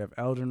West. We have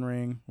Elden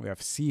Ring. We have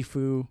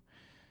Sifu.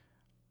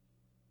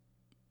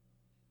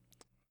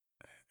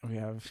 We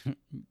have,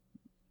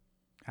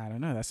 I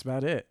don't know. That's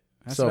about it.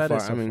 That's so about far,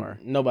 it so far.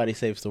 Nobody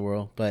saves the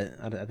world, but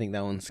I think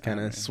that one's kind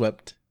of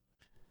swept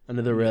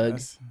under the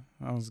rug.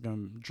 I was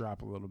going to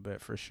drop a little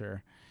bit for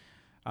sure.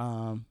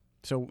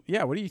 So,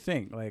 yeah, what do you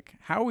think? Like,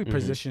 how are we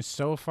positioned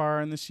so far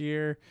in this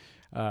year?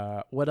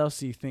 What else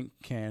do you think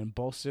can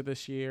bolster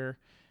this year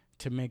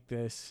to make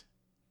this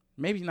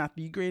maybe not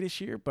the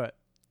greatest year, but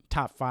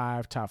top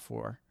 5, top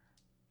 4?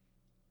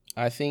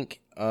 I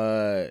think,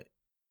 okay,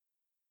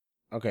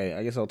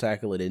 I guess I'll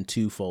tackle it in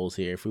 2 folds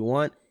here. If we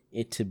want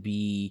it to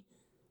be,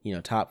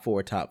 top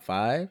 4, top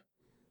 5,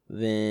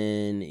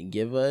 then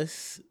give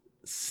us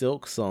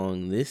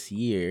Silksong this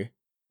year.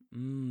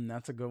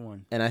 That's a good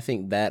one. And I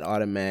think that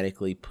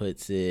automatically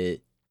puts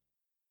it.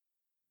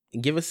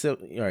 Give it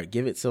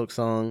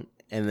Silksong,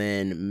 and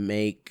then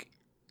make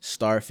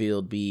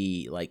Starfield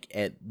be like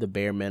at the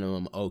bare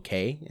minimum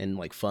okay and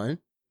like fun.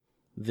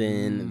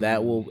 Then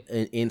that will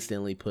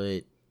instantly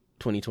put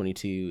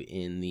 2022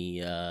 in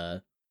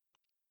the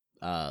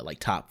like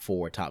top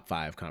 4, top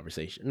 5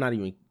 conversation. Not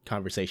even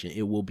conversation.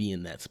 It will be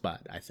in that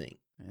spot, I think.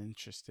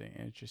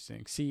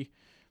 Interesting. See,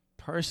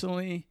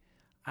 personally,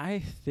 I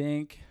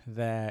think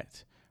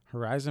that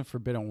Horizon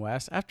Forbidden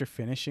West, after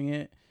finishing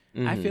it,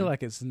 I feel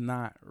like it's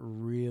not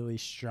really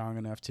strong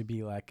enough to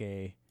be like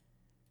a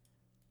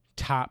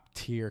top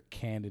tier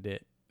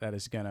candidate that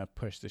is going to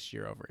push this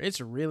year over. It's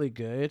really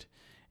good.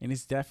 And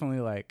it's definitely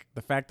like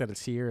the fact that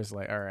it's here is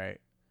like, all right,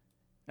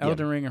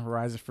 Elden Ring and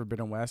Horizon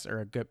Forbidden West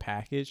are a good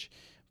package.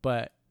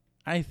 But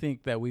I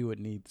think that we would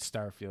need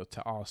Starfield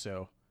to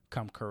also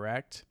come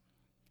correct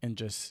and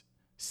just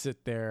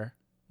sit there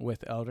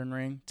with Elden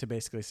Ring to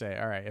basically say,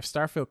 all right, if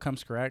Starfield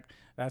comes correct,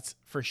 that's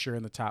for sure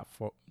in the top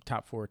four,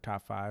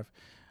 top five.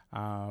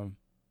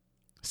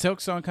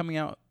 Silksong coming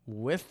out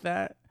with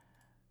that,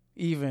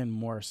 even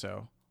more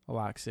so,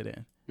 locks it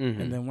in.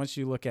 And then once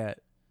you look at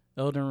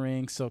Elden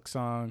Ring,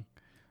 Silksong,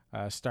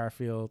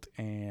 Starfield,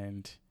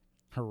 and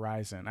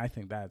Horizon, I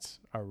think that's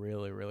a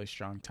really, really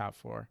strong top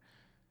four.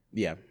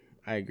 Yeah,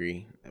 I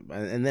agree.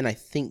 And then I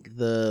think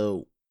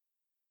the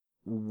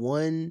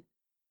one,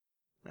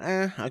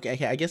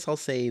 okay, I guess I'll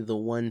say the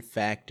one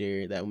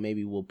factor that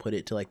maybe will put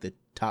it to like the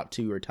top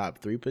 2 or top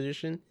 3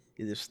 position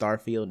is if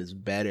Starfield is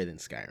better than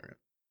Skyrim.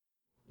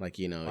 Like,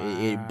 you know,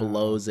 wow. it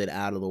blows it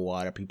out of the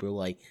water. People are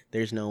like,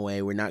 there's no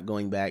way, we're not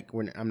going back.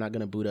 I'm not going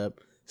to boot up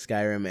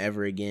Skyrim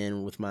ever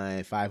again with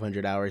my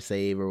 500-hour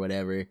save or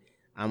whatever.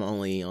 I'm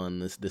only on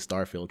the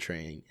Starfield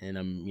train, and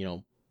I'm, you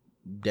know,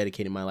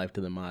 dedicating my life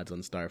to the mods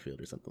on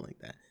Starfield or something like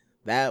that.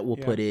 That will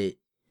put it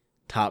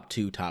top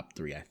 2, top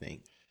 3, I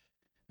think.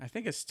 I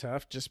think it's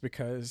tough just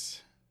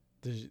because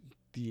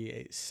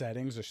the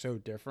settings are so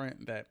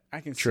different that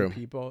I can see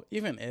people,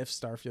 even if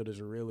Starfield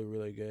is really,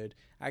 really good,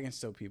 I can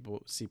still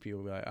see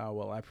people be like, oh,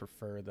 well, I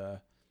prefer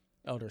the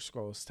Elder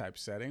Scrolls type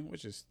setting,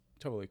 which is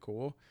totally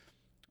cool.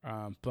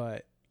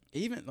 But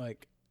even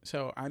like,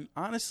 so I'm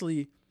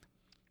honestly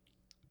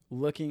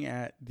looking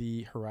at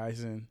the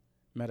Horizon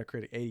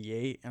Metacritic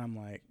 88, and I'm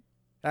like,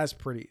 that's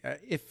pretty,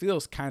 it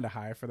feels kind of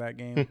high for that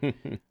game,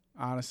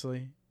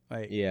 honestly.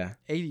 Like,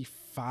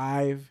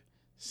 85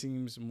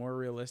 seems more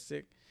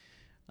realistic.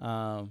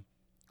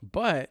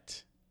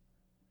 But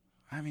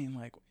I mean,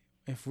 like,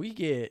 if we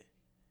get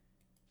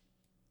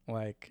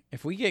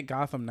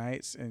Gotham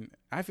Knights, and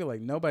I feel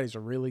like nobody's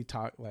really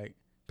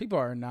people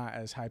are not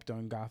as hyped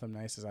on Gotham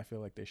Knights as I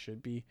feel like they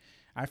should be.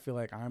 I feel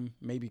like I'm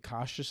maybe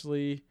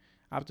cautiously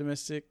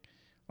optimistic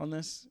on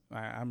this.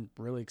 I'm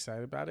really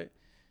excited about it.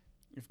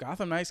 If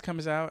Gotham Knights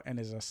comes out and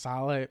is a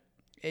solid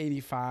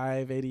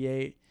 85,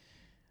 88,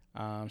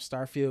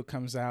 Starfield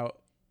comes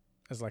out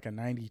as like a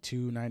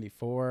 92,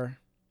 94.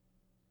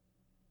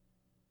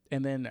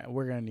 And then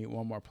we're going to need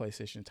one more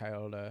PlayStation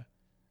title to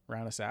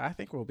round us out. I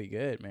think we'll be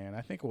good, man.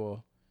 I think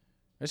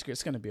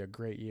it's going to be a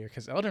great year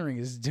because Elden Ring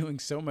is doing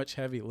so much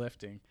heavy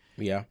lifting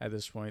at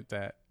this point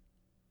that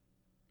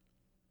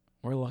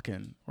we're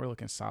looking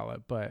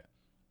solid. But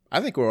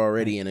I think we're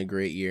already in a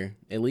great year,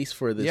 at least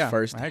for this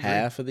first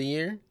half of the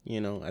year.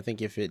 You know, I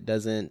think if it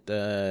doesn't,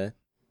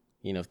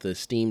 if the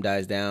Steam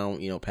dies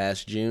down,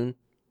 past June,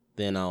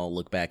 then I'll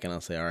look back and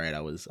I'll say, all right, I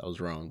was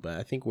wrong. But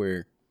I think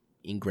we're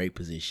in great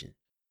position.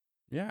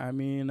 Yeah, I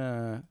mean,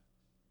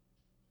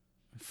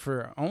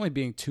 for only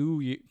being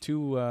two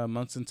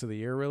months into the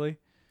year, really,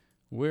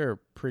 we're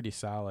pretty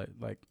solid.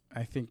 Like,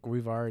 I think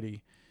we've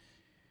already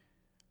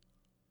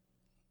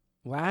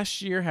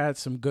last year had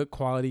some good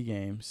quality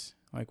games.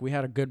 Like, we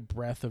had a good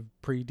breadth of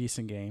pretty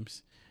decent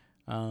games,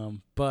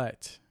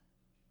 but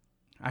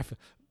I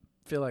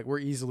feel like we're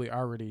easily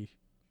already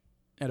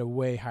at a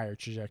way higher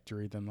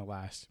trajectory than the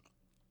last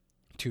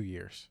 2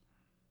 years.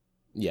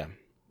 Yeah,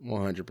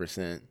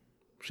 100%.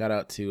 Shout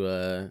out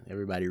to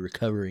everybody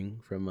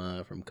recovering from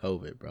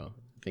COVID, bro.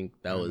 I think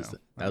that was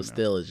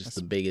still just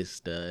the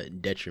biggest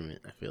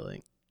detriment, I feel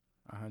like.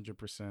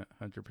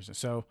 100%.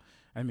 So,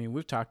 I mean,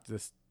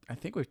 I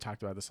think we've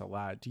talked about this a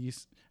lot.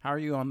 How are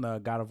you on the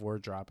God of War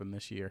dropping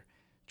this year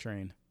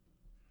train?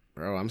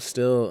 Bro, it's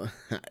still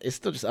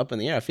just up in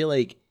the air. I feel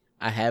like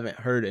I haven't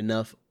heard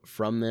enough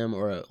from them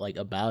or like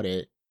about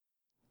it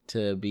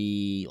to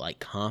be like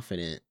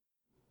confident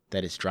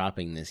that it's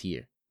dropping this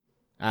year.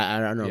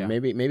 I don't know. Yeah.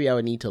 Maybe I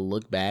would need to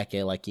look back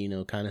at like,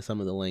 kind of some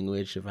of the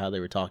language of how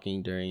they were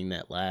talking during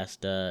that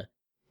last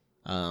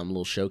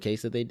little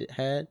showcase that they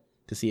had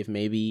to see if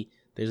maybe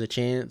there's a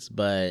chance.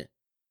 But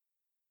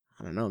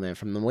I don't know, man.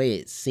 From the way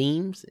it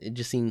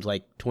just seems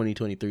like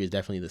 2023 is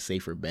definitely the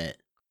safer bet.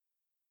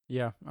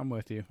 Yeah, I'm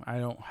with you. I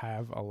don't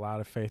have a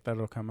lot of faith that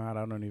it'll come out.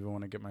 I don't even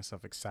want to get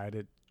myself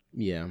excited.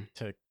 Yeah.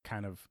 To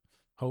kind of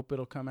hope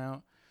it'll come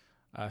out,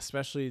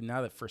 especially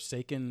now that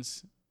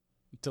Forsaken's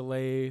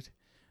delayed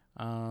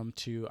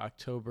to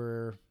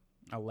October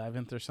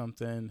 11th or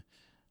something.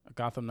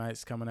 Gotham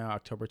Knights coming out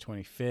October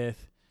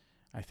 25th.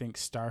 I think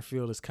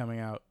Starfield is coming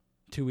out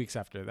 2 weeks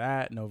after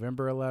that,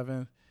 November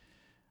 11th.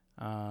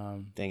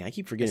 Dang, I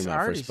keep forgetting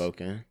about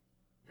Forspoken.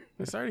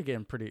 It's already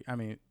getting pretty. I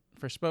mean,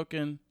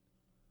 Forspoken,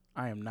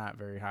 I am not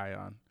very high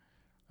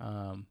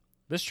on.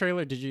 This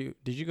trailer, did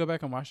you go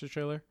back and watch the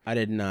trailer? I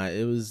did not.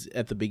 It was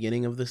at the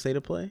beginning of the State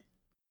of Play?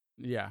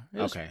 Yeah.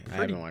 Okay, I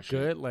haven't watched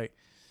it. Like,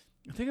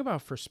 the thing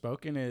about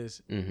Forspoken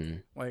is,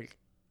 like,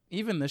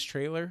 even this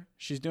trailer,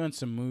 she's doing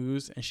some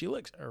moves and she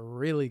looks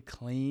really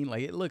clean.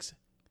 Like it looks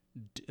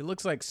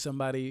like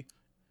somebody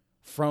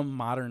from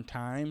modern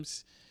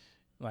times,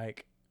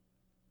 like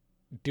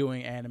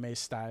doing anime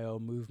style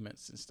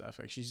movements and stuff.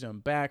 Like she's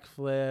doing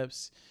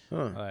backflips,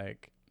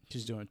 like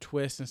she's doing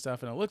twists and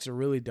stuff, and it looks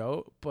really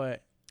dope.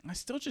 But I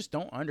still just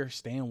don't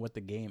understand what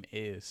the game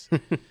is.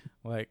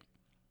 Like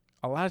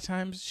a lot of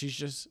times she's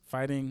just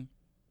fighting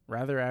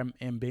rather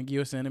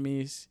ambiguous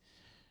enemies.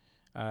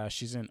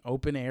 She's in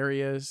open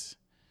areas.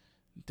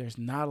 There's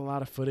not a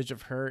lot of footage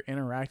of her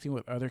interacting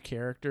with other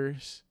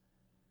characters.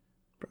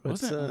 Bro,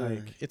 it's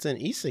an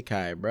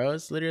isekai, bro.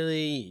 It's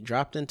literally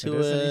dropped into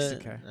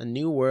a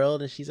new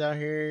world, and she's out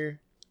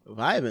here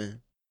vibing.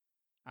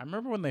 I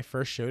remember when they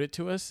first showed it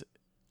to us,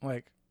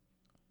 like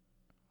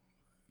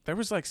there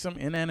was like some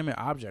inanimate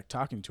object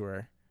talking to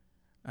her.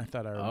 I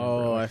thought I remember.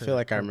 Oh, I feel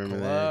like I remember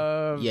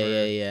that.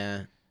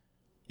 Yeah.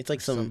 It's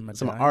like some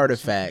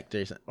artifact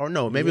or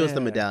no, maybe it was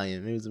the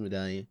medallion. Maybe it was the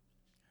medallion.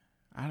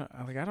 I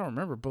don't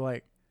remember, but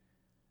like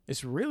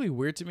it's really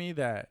weird to me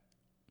that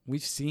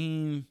we've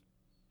seen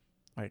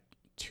like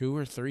 2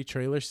 or 3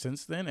 trailers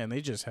since then, and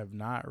they just have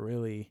not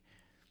really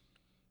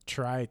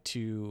tried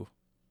to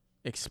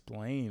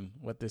explain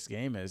what this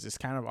game is. It's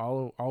kind of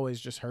always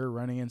just her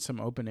running in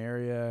some open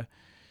area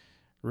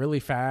really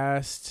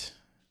fast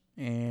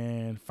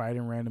and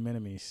fighting random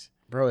enemies.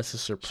 Bro, it's a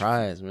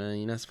surprise, man.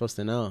 You're not supposed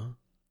to know.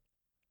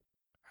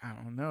 I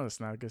don't know.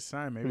 It's not a good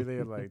sign. Maybe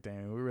they're like,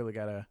 "Dang, we really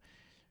gotta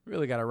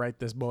write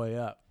this boy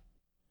up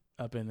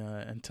in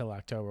until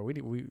October."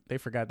 They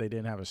forgot they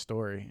didn't have a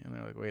story, and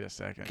they're like, "Wait a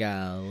second,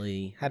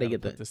 golly, how they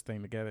get put this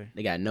thing together?"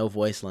 They got no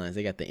voice lines.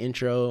 They got the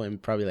intro and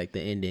probably like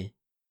the ending.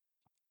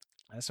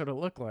 That's what it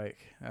looked like.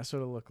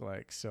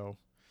 So,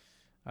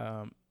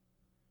 I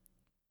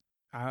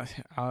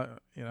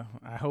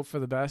hope for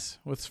the best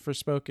with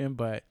Forspoken,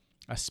 but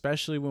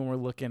especially when we're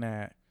looking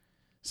at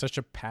such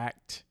a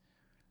packed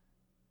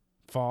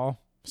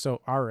fall.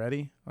 So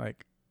already,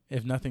 like,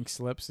 if nothing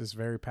slips, it's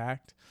very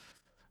packed.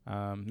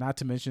 Not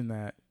to mention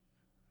that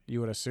you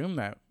would assume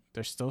that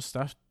there's still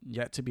stuff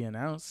yet to be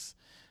announced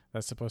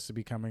that's supposed to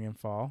be coming in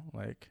fall.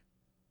 Like,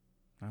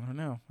 I don't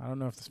know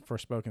if the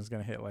Forspoken is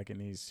going to hit like it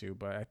needs to,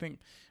 but I think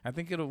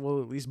it will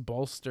at least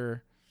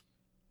bolster.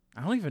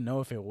 I don't even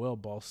know if it will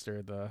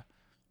bolster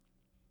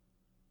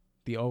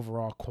the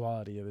overall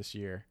quality of this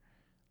year.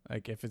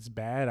 Like, if it's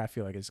bad, I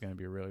feel like it's going to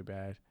be really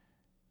bad.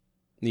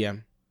 Yeah.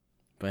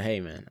 But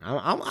hey, man,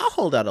 I'll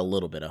hold out a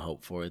little bit of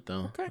hope for it,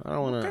 though. Okay. I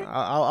don't want to. Okay.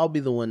 I'll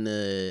be the one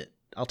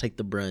I'll take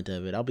the brunt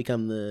of it. I'll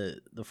become the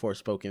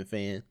Forspoken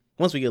fan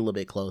once we get a little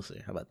bit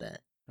closer. How about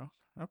that? Oh,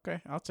 okay,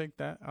 I'll take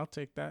that.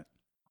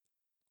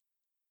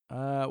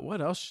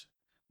 What else?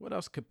 What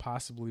else could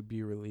possibly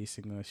be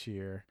releasing this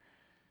year?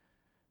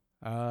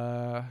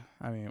 I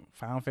mean,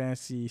 Final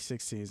Fantasy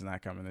 16 is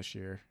not coming this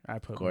year.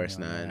 Of course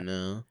not.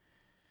 No.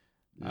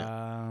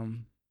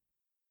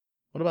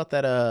 What about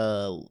that?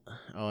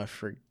 I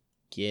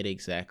forget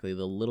exactly.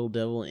 The Little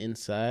Devil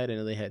Inside. I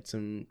know they had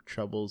some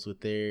troubles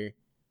with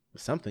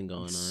something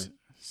going on.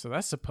 So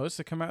that's supposed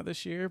to come out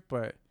this year,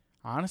 but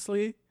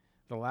honestly,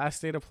 the last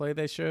state of play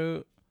they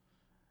showed,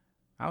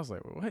 I was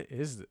like, what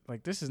is it?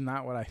 Like, this is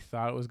not what I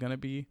thought it was going to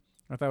be.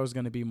 I thought it was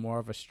going to be more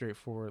of a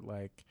straightforward,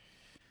 like,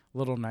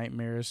 Little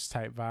Nightmares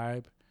type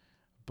vibe.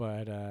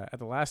 But at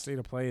the last state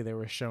of play, they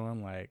were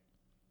showing, like,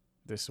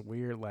 this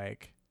weird,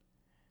 like,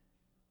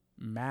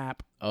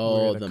 map.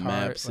 Oh, the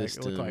map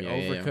system. It looked like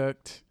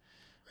Overcooked. Yeah.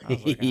 I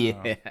was like,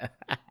 yeah.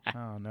 I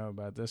don't know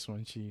about this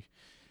one, Chief.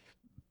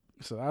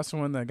 So that's the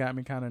one that got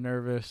me kind of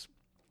nervous.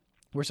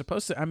 We're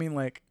supposed to,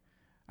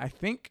 I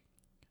think,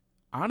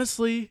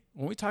 honestly,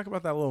 when we talk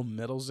about that little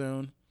middle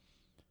zone,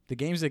 the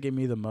games that get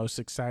me the most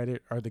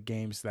excited are the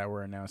games that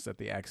were announced at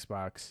the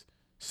Xbox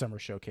Summer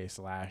Showcase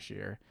last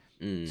year.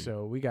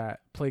 So we got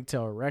Plague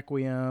Tale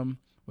Requiem,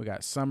 we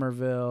got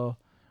Somerville,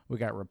 we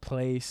got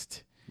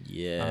Replaced.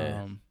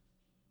 Yeah.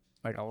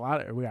 We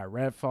got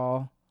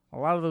Redfall. A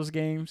lot of those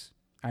games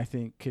I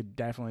think could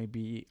definitely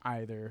be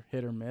either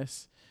hit or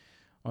miss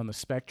on the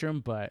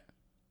spectrum, but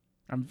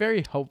I'm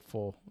very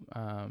hopeful,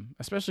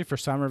 especially for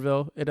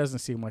Somerville. It doesn't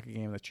seem like a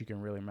game that you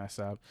can really mess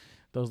up.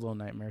 Those Little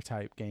Nightmare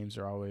type games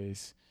are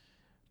always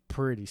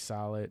pretty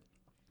solid.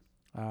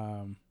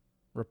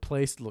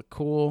 Replaced look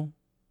cool.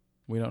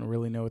 We don't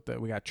really know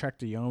we got Trek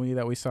to Yomi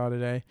that we saw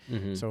today.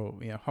 Mm-hmm. So,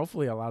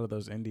 hopefully a lot of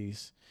those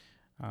indies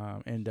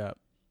end up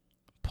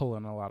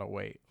pulling a lot of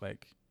weight.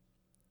 Like,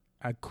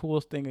 a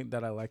cool thing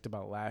that I liked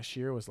about last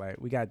year was, like,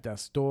 we got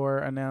Death's Door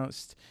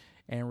announced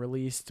and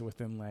released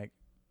within, like,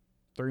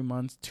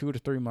 2 to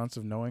 3 months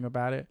of knowing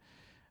about it.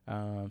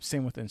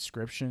 Same with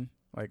Inscription.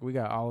 Like, we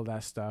got all of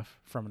that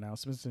stuff from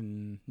announcements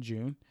in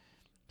June.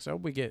 So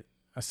we get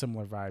a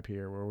similar vibe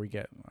here where we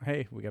get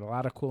a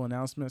lot of cool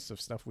announcements of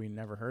stuff we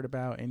never heard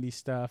about, indie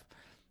stuff,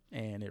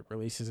 and it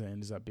releases and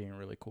ends up being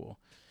really cool.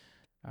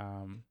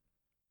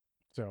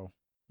 So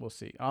we'll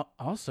see.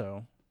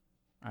 Also,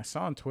 I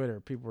saw on Twitter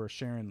people were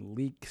sharing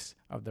leaks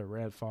of the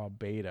Redfall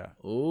beta.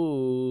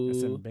 Ooh.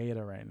 It's in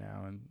beta right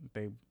now, and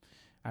the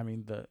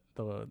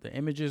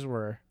images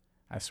were,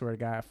 I swear to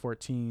God,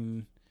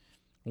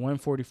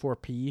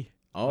 144p.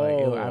 Oh,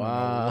 like,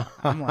 wow.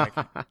 I'm like,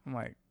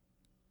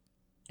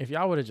 if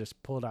y'all would have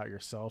just pulled out your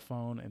cell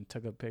phone and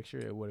took a picture,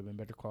 it would have been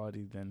better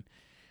quality than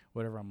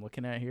whatever I'm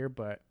looking at here.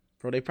 But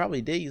bro, they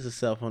probably did use a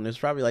cell phone. There's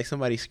probably like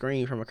somebody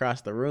screamed from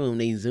across the room.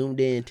 They zoomed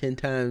in 10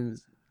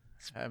 times.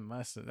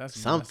 That's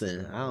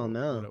something. I don't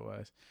know what it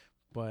was.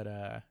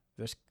 But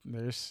there's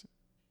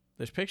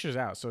pictures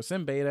out, so it's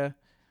in beta,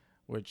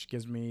 which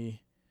gives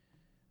me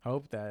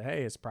hope that,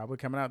 hey, it's probably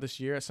coming out this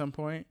year at some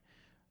point.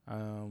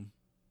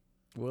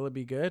 Will it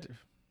be good?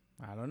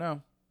 I don't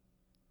know.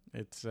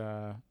 It's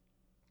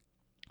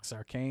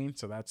Arcane,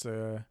 so that's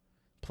a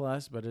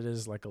plus, but it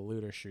is like a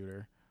looter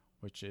shooter,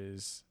 which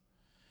is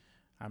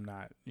I'm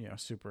not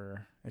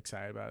super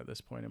excited about at this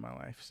point in my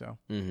life. So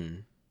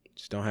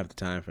just don't have the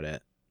time for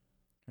that.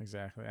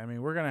 Exactly. I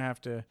mean, we're gonna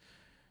have to.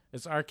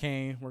 It's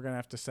Arcane. We're gonna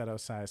have to set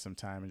aside some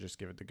time and just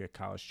give it the good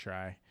college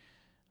try.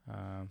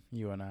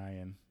 You and I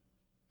and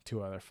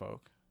 2 other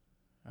folk.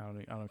 I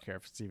don't care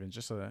if it's even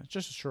just a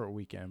short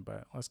weekend,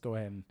 but let's go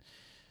ahead and,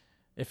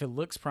 if it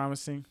looks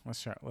promising, let's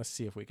try. Let's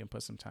see if we can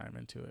put some time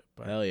into it.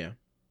 But hell yeah.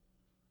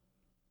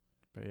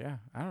 But yeah,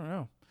 I don't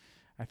know.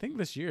 I think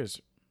this year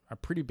is a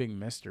pretty big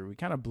mystery. We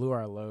kind of blew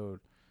our load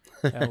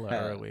hella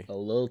early. A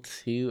little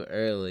too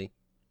early.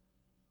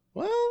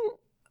 Well,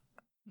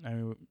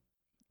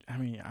 I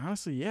mean,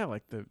 honestly, yeah,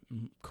 like the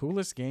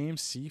coolest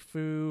games,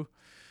 Sifu,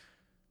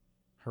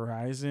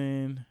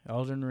 Horizon,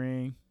 Elden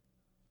Ring.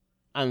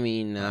 I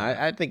mean,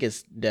 I think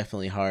it's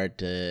definitely hard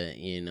to,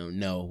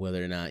 know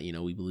whether or not,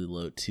 we blew the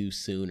load too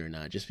soon or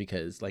not, just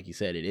because, like you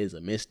said, it is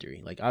a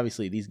mystery. Like,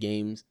 obviously, these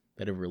games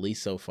that have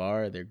released so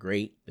far, they're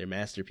great. They're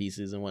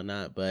masterpieces and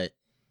whatnot, but,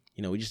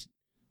 there's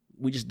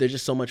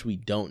just so much we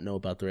don't know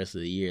about the rest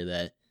of the year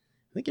that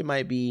I think it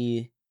might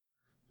be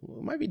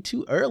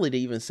too early to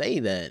even say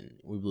that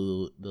we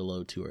blew the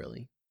load too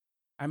early.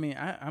 I mean,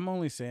 I'm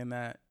only saying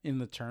that in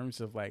the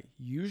terms of, like,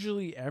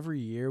 usually every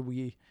year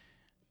we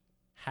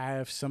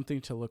have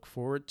something to look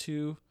forward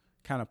to,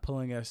 kind of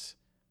pulling us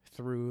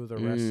through the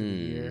rest of the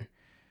year.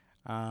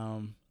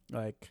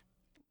 Like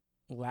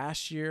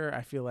last year,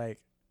 I feel like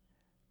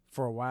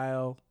for a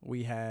while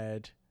we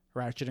had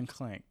Ratchet and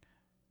Clank,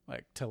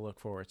 like, to look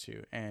forward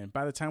to, and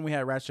by the time we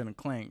had Ratchet and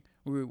Clank,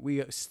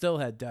 we still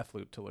had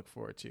Deathloop to look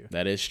forward to.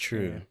 That is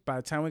true. And by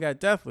the time we got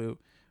Deathloop,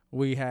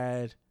 we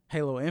had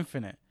Halo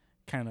Infinite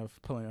kind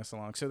of pulling us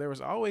along. So there was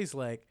always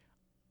a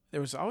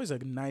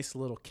nice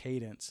little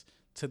cadence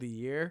to the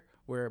year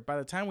where by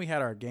the time we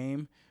had our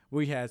game,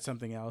 we had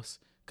something else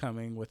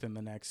coming within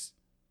the next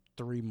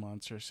 3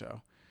 months or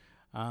so.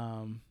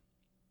 And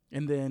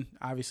then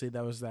obviously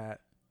that was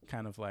that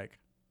kind of like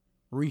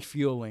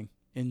refueling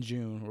in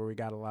June where we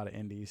got a lot of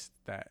indies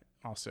that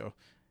also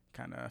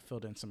kind of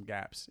filled in some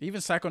gaps. Even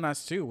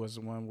Psychonauts 2 was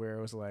one where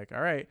it was like,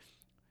 all right,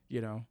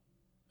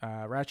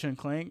 Ratchet and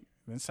Clank,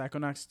 then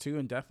Psychonauts 2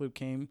 and Deathloop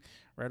came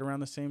right around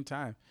the same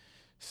time.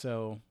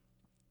 So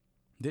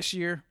this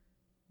year,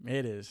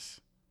 it is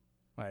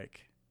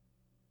like,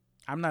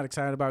 I'm not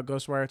excited about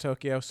Ghostwire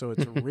Tokyo, so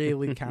it's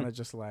really kind of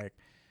just like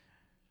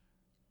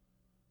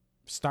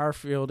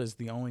Starfield is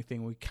the only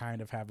thing we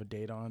kind of have a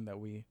date on that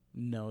we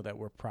know that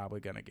we're probably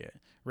going to get.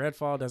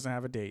 Redfall doesn't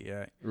have a date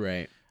yet.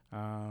 Right.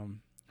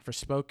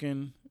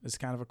 Forspoken is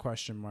kind of a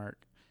question mark.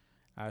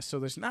 So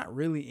there's not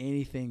really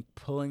anything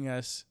pulling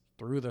us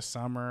through the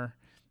summer,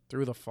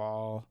 through the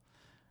fall,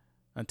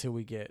 until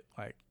we get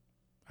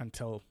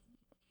until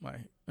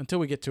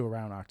we get to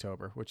around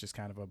October, which is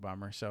kind of a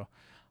bummer. So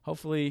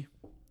hopefully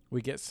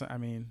we get some. I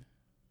mean,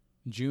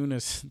 June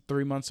is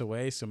 3 months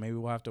away, so maybe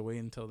we'll have to wait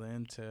until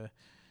then to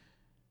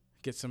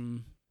get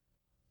some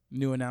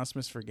new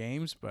announcements for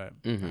games. But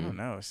I don't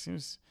know. It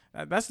seems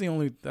that's the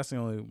only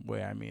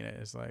way I mean it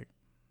is like,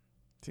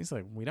 it seems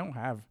like we don't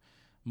have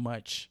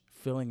much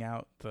filling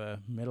out the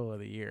middle of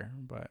the year.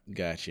 But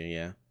gotcha.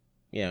 Yeah.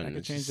 Yeah, I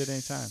could change it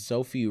anytime.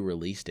 So few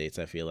release dates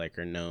I feel like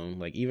are known.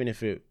 Like even if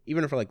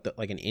for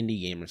like an indie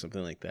game or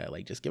something like that,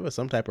 like just give us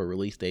some type of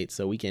release date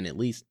so we can at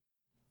least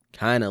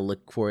kind of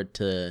look forward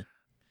to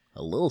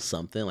a little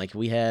something. Like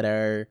we had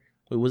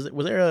was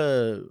there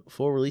a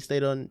full release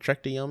date on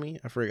Trek to Yomi?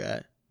 I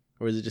forgot.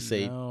 Or is it just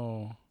say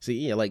no?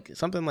 See, yeah, like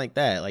something like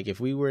that. Like if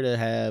we were to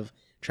have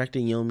Trek to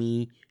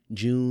Yomi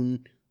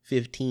June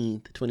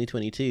 15th,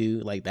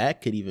 2022, like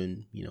that could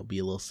even, be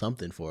a little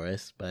something for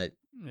us, but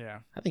yeah,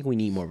 I think we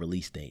need more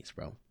release dates,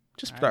 bro.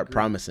 Just start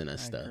promising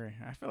us stuff. Agree.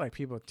 I feel like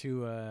people are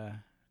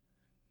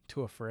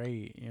too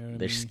afraid. You know what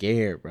They're I mean?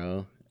 scared,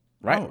 bro.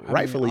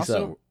 Rightfully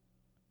also,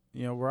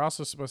 so. We're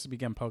also supposed to be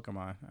getting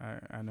Pokemon.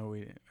 I know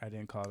I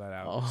didn't call that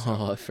out. Oh,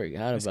 so I forgot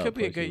about this could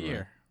be Pokemon. a good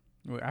year.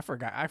 I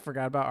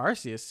forgot about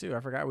Arceus too. I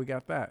forgot we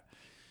got that.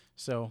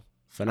 So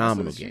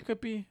phenomenal game.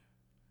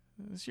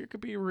 This year could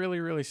be really,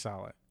 really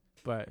solid.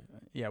 But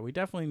yeah, we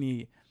definitely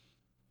need.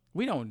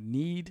 We don't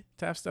need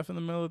to have stuff in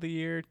the middle of the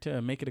year to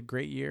make it a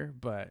great year,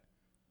 but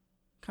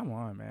come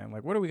on, man.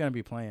 Like, what are we going to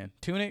be playing?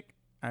 Tunic?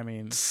 I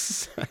mean,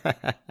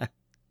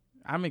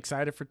 I'm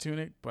excited for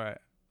Tunic,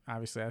 but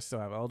obviously I still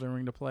have Elden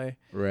Ring to play.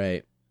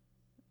 Right.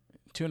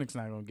 Tunic's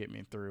not going to get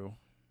me through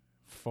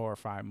 4 or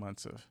 5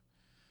 months of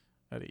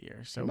the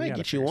year. So it might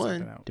get you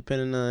one,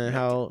 depending on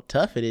how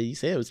tough it is. You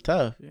say it was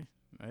tough. Yeah,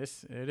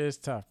 it is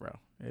tough, bro.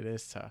 It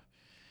is tough.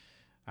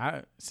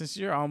 Since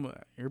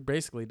you're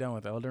basically done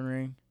with Elden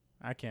Ring,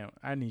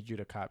 I need you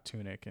to cop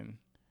Tunic and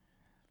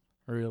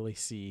really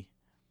see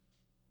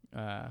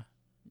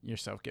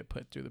yourself get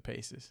put through the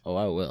paces. Oh,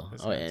 I will.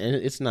 And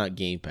it's not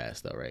Game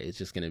Pass though, right? It's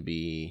just gonna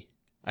be.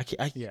 I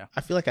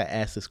feel like I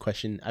asked this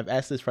question. I've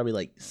asked this probably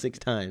like 6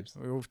 times.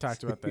 We've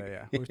talked about that.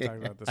 Yeah, we've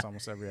talked about this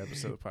almost every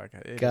episode of the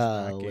podcast.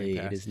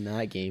 It is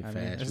not Game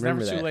Pass. It's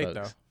never too late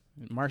though.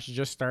 March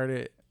just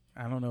started.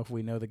 I don't know if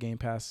we know the Game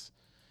Pass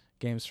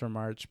games for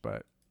March,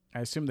 but I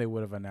assume they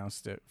would have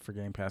announced it for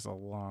Game Pass a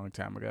long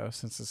time ago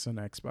since it's an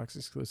Xbox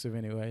exclusive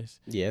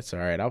anyways. Yeah, it's all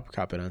right. I'll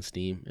cop it on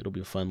Steam. It'll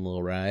be a fun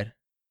little ride.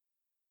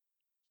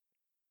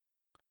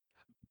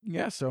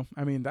 Yeah, so,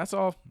 I mean, that's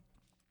all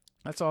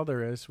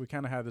there is. We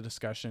kind of had the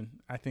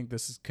discussion. I think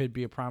this could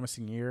be a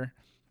promising year.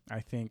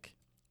 I think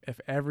if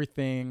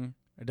everything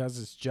does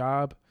its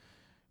job,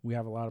 we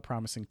have a lot of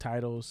promising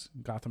titles.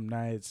 Gotham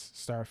Knights,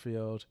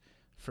 Starfield,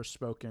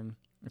 Forspoken.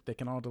 If they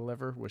can all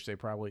deliver, which they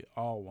probably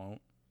all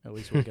won't. At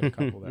least we'll get a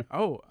couple there.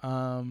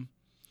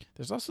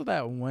 There's also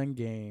that one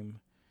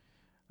game.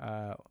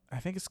 I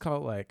think it's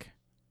called like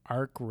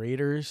Arc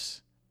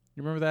Raiders.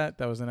 You remember that?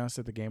 That was announced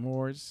at the Game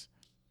Awards.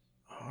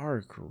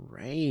 Arc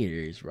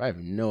Raiders. I have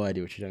no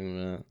idea what you're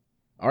talking about.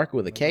 Arc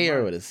with a K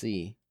or with a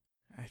C?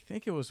 I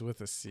think it was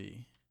with a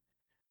C.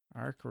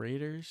 Arc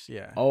Raiders,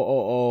 yeah.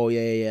 Oh,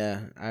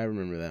 yeah. I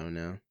remember that one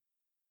now.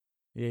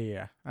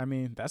 Yeah. I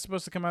mean, that's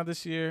supposed to come out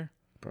this year.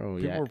 Bro,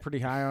 People were pretty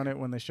high on it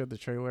when they showed the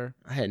trailer.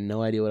 I had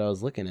no idea what I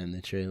was looking at in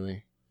the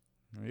trailer.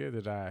 Neither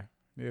did I,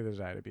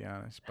 to be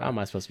honest. How am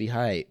I supposed to be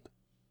hype?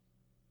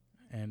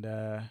 And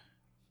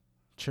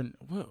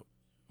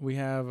we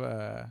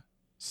have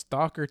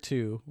Stalker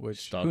 2,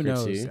 which who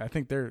knows? 2? I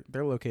think they're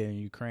located in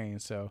Ukraine,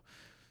 so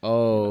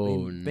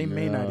they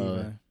may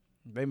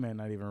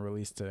not even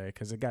release today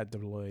because it got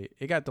delayed.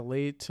 It got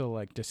delayed till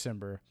like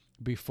December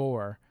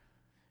before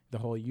the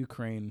whole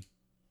Ukraine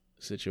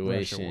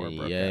situation.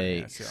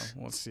 Yikes! So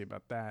we'll see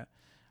about that.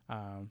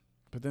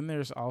 But then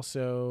there's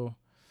also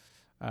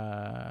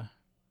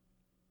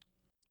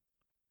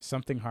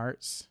Something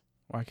Hearts.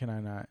 Why can I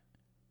not?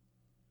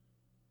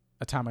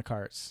 Atomic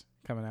Hearts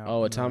coming out.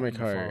 Oh, Atomic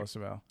Heart. As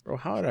well. Bro,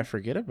 how did I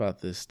forget about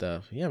this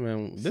stuff? Yeah,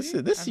 man.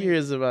 This year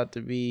is about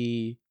to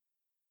be.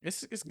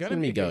 It's gonna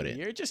be good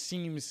year. It just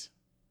seems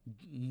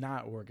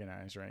not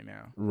organized right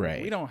now.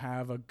 Right. We don't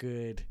have a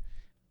good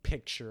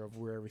picture of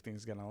where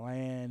everything's gonna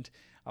land.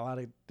 A lot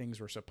of things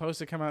were supposed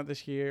to come out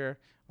this year.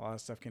 A lot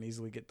of stuff can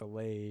easily get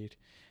delayed.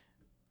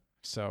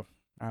 So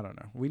I don't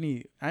know.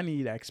 I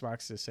need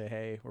Xbox to say,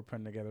 hey, we're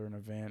putting together an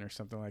event or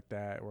something like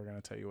that. We're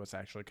gonna tell you what's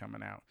actually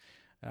coming out.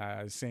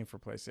 Same for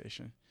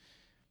PlayStation.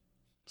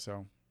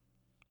 So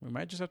we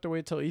might just have to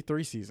wait till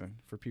E3 season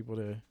for people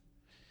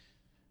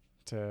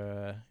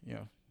to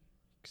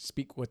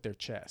speak with their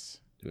chest.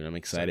 Dude, I'm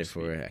excited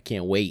for it. I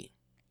can't wait.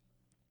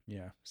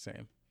 Yeah,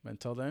 same. But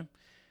until then,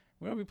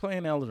 we're going to be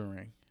playing Elden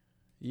Ring.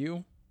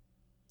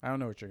 I don't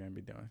know what you're going to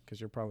be doing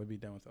because you'll probably be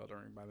done with Elden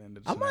Ring by the end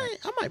of the night.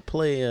 I might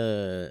play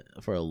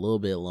for a little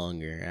bit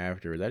longer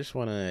afterwards. I just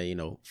want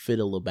to,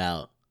 fiddle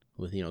about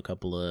with, a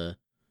couple of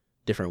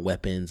different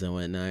weapons and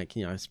whatnot.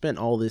 I spent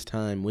all this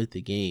time with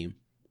the game.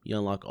 You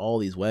unlock all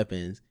these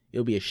weapons.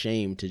 It'll be a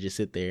shame to just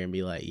sit there and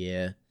be like,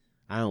 yeah,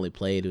 I only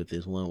played with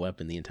this one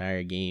weapon the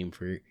entire game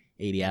for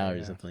 80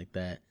 hours or something like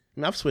that. I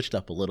mean, I've switched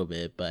up a little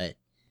bit, but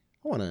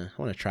I want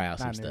to try out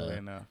some stuff.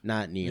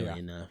 Not nearly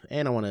enough.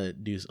 And I want to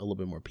do a little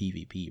bit more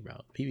PvP, bro.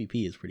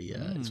 PvP is pretty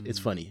it's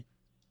funny.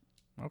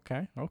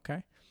 Okay.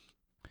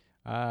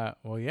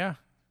 Well, yeah.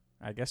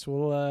 I guess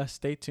we'll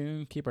stay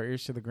tuned, keep our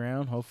ears to the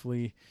ground.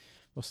 Hopefully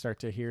we'll start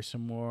to hear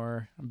some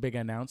more big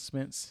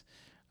announcements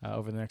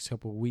over the next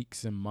couple of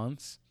weeks and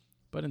months.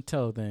 But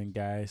until then,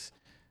 guys,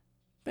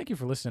 thank you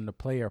for listening to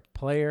Player.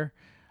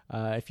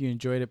 If you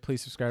enjoyed it,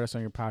 please subscribe to us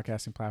on your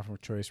podcasting platform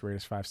of choice. Rate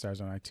us 5 stars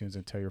on iTunes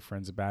and tell your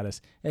friends about us.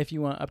 If you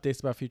want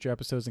updates about future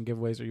episodes and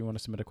giveaways, or you want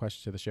to submit a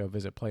question to the show,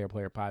 visit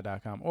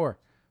playerplayerpod.com or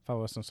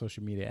follow us on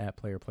social media at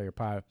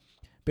playerplayerpod.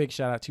 Big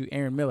shout out to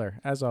Aaron Miller,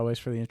 as always,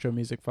 for the intro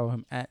music. Follow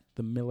him at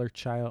The Miller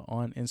Child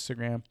on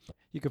Instagram.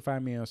 You can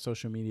find me on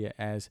social media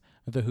as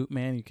The Hoop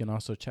Man. You can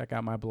also check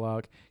out my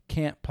blog,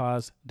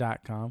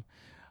 can'tpause.com,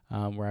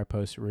 where I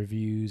post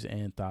reviews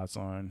and thoughts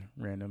on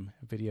random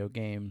video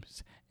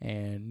games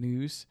and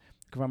news.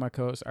 You can find my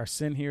co-host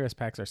Arsene here as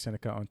Pax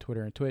Arsenica on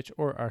Twitter and Twitch,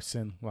 or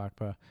Arsene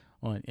Lakpa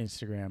on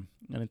Instagram.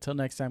 And until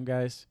next time,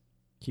 guys,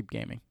 keep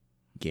gaming.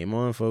 Game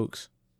on, folks.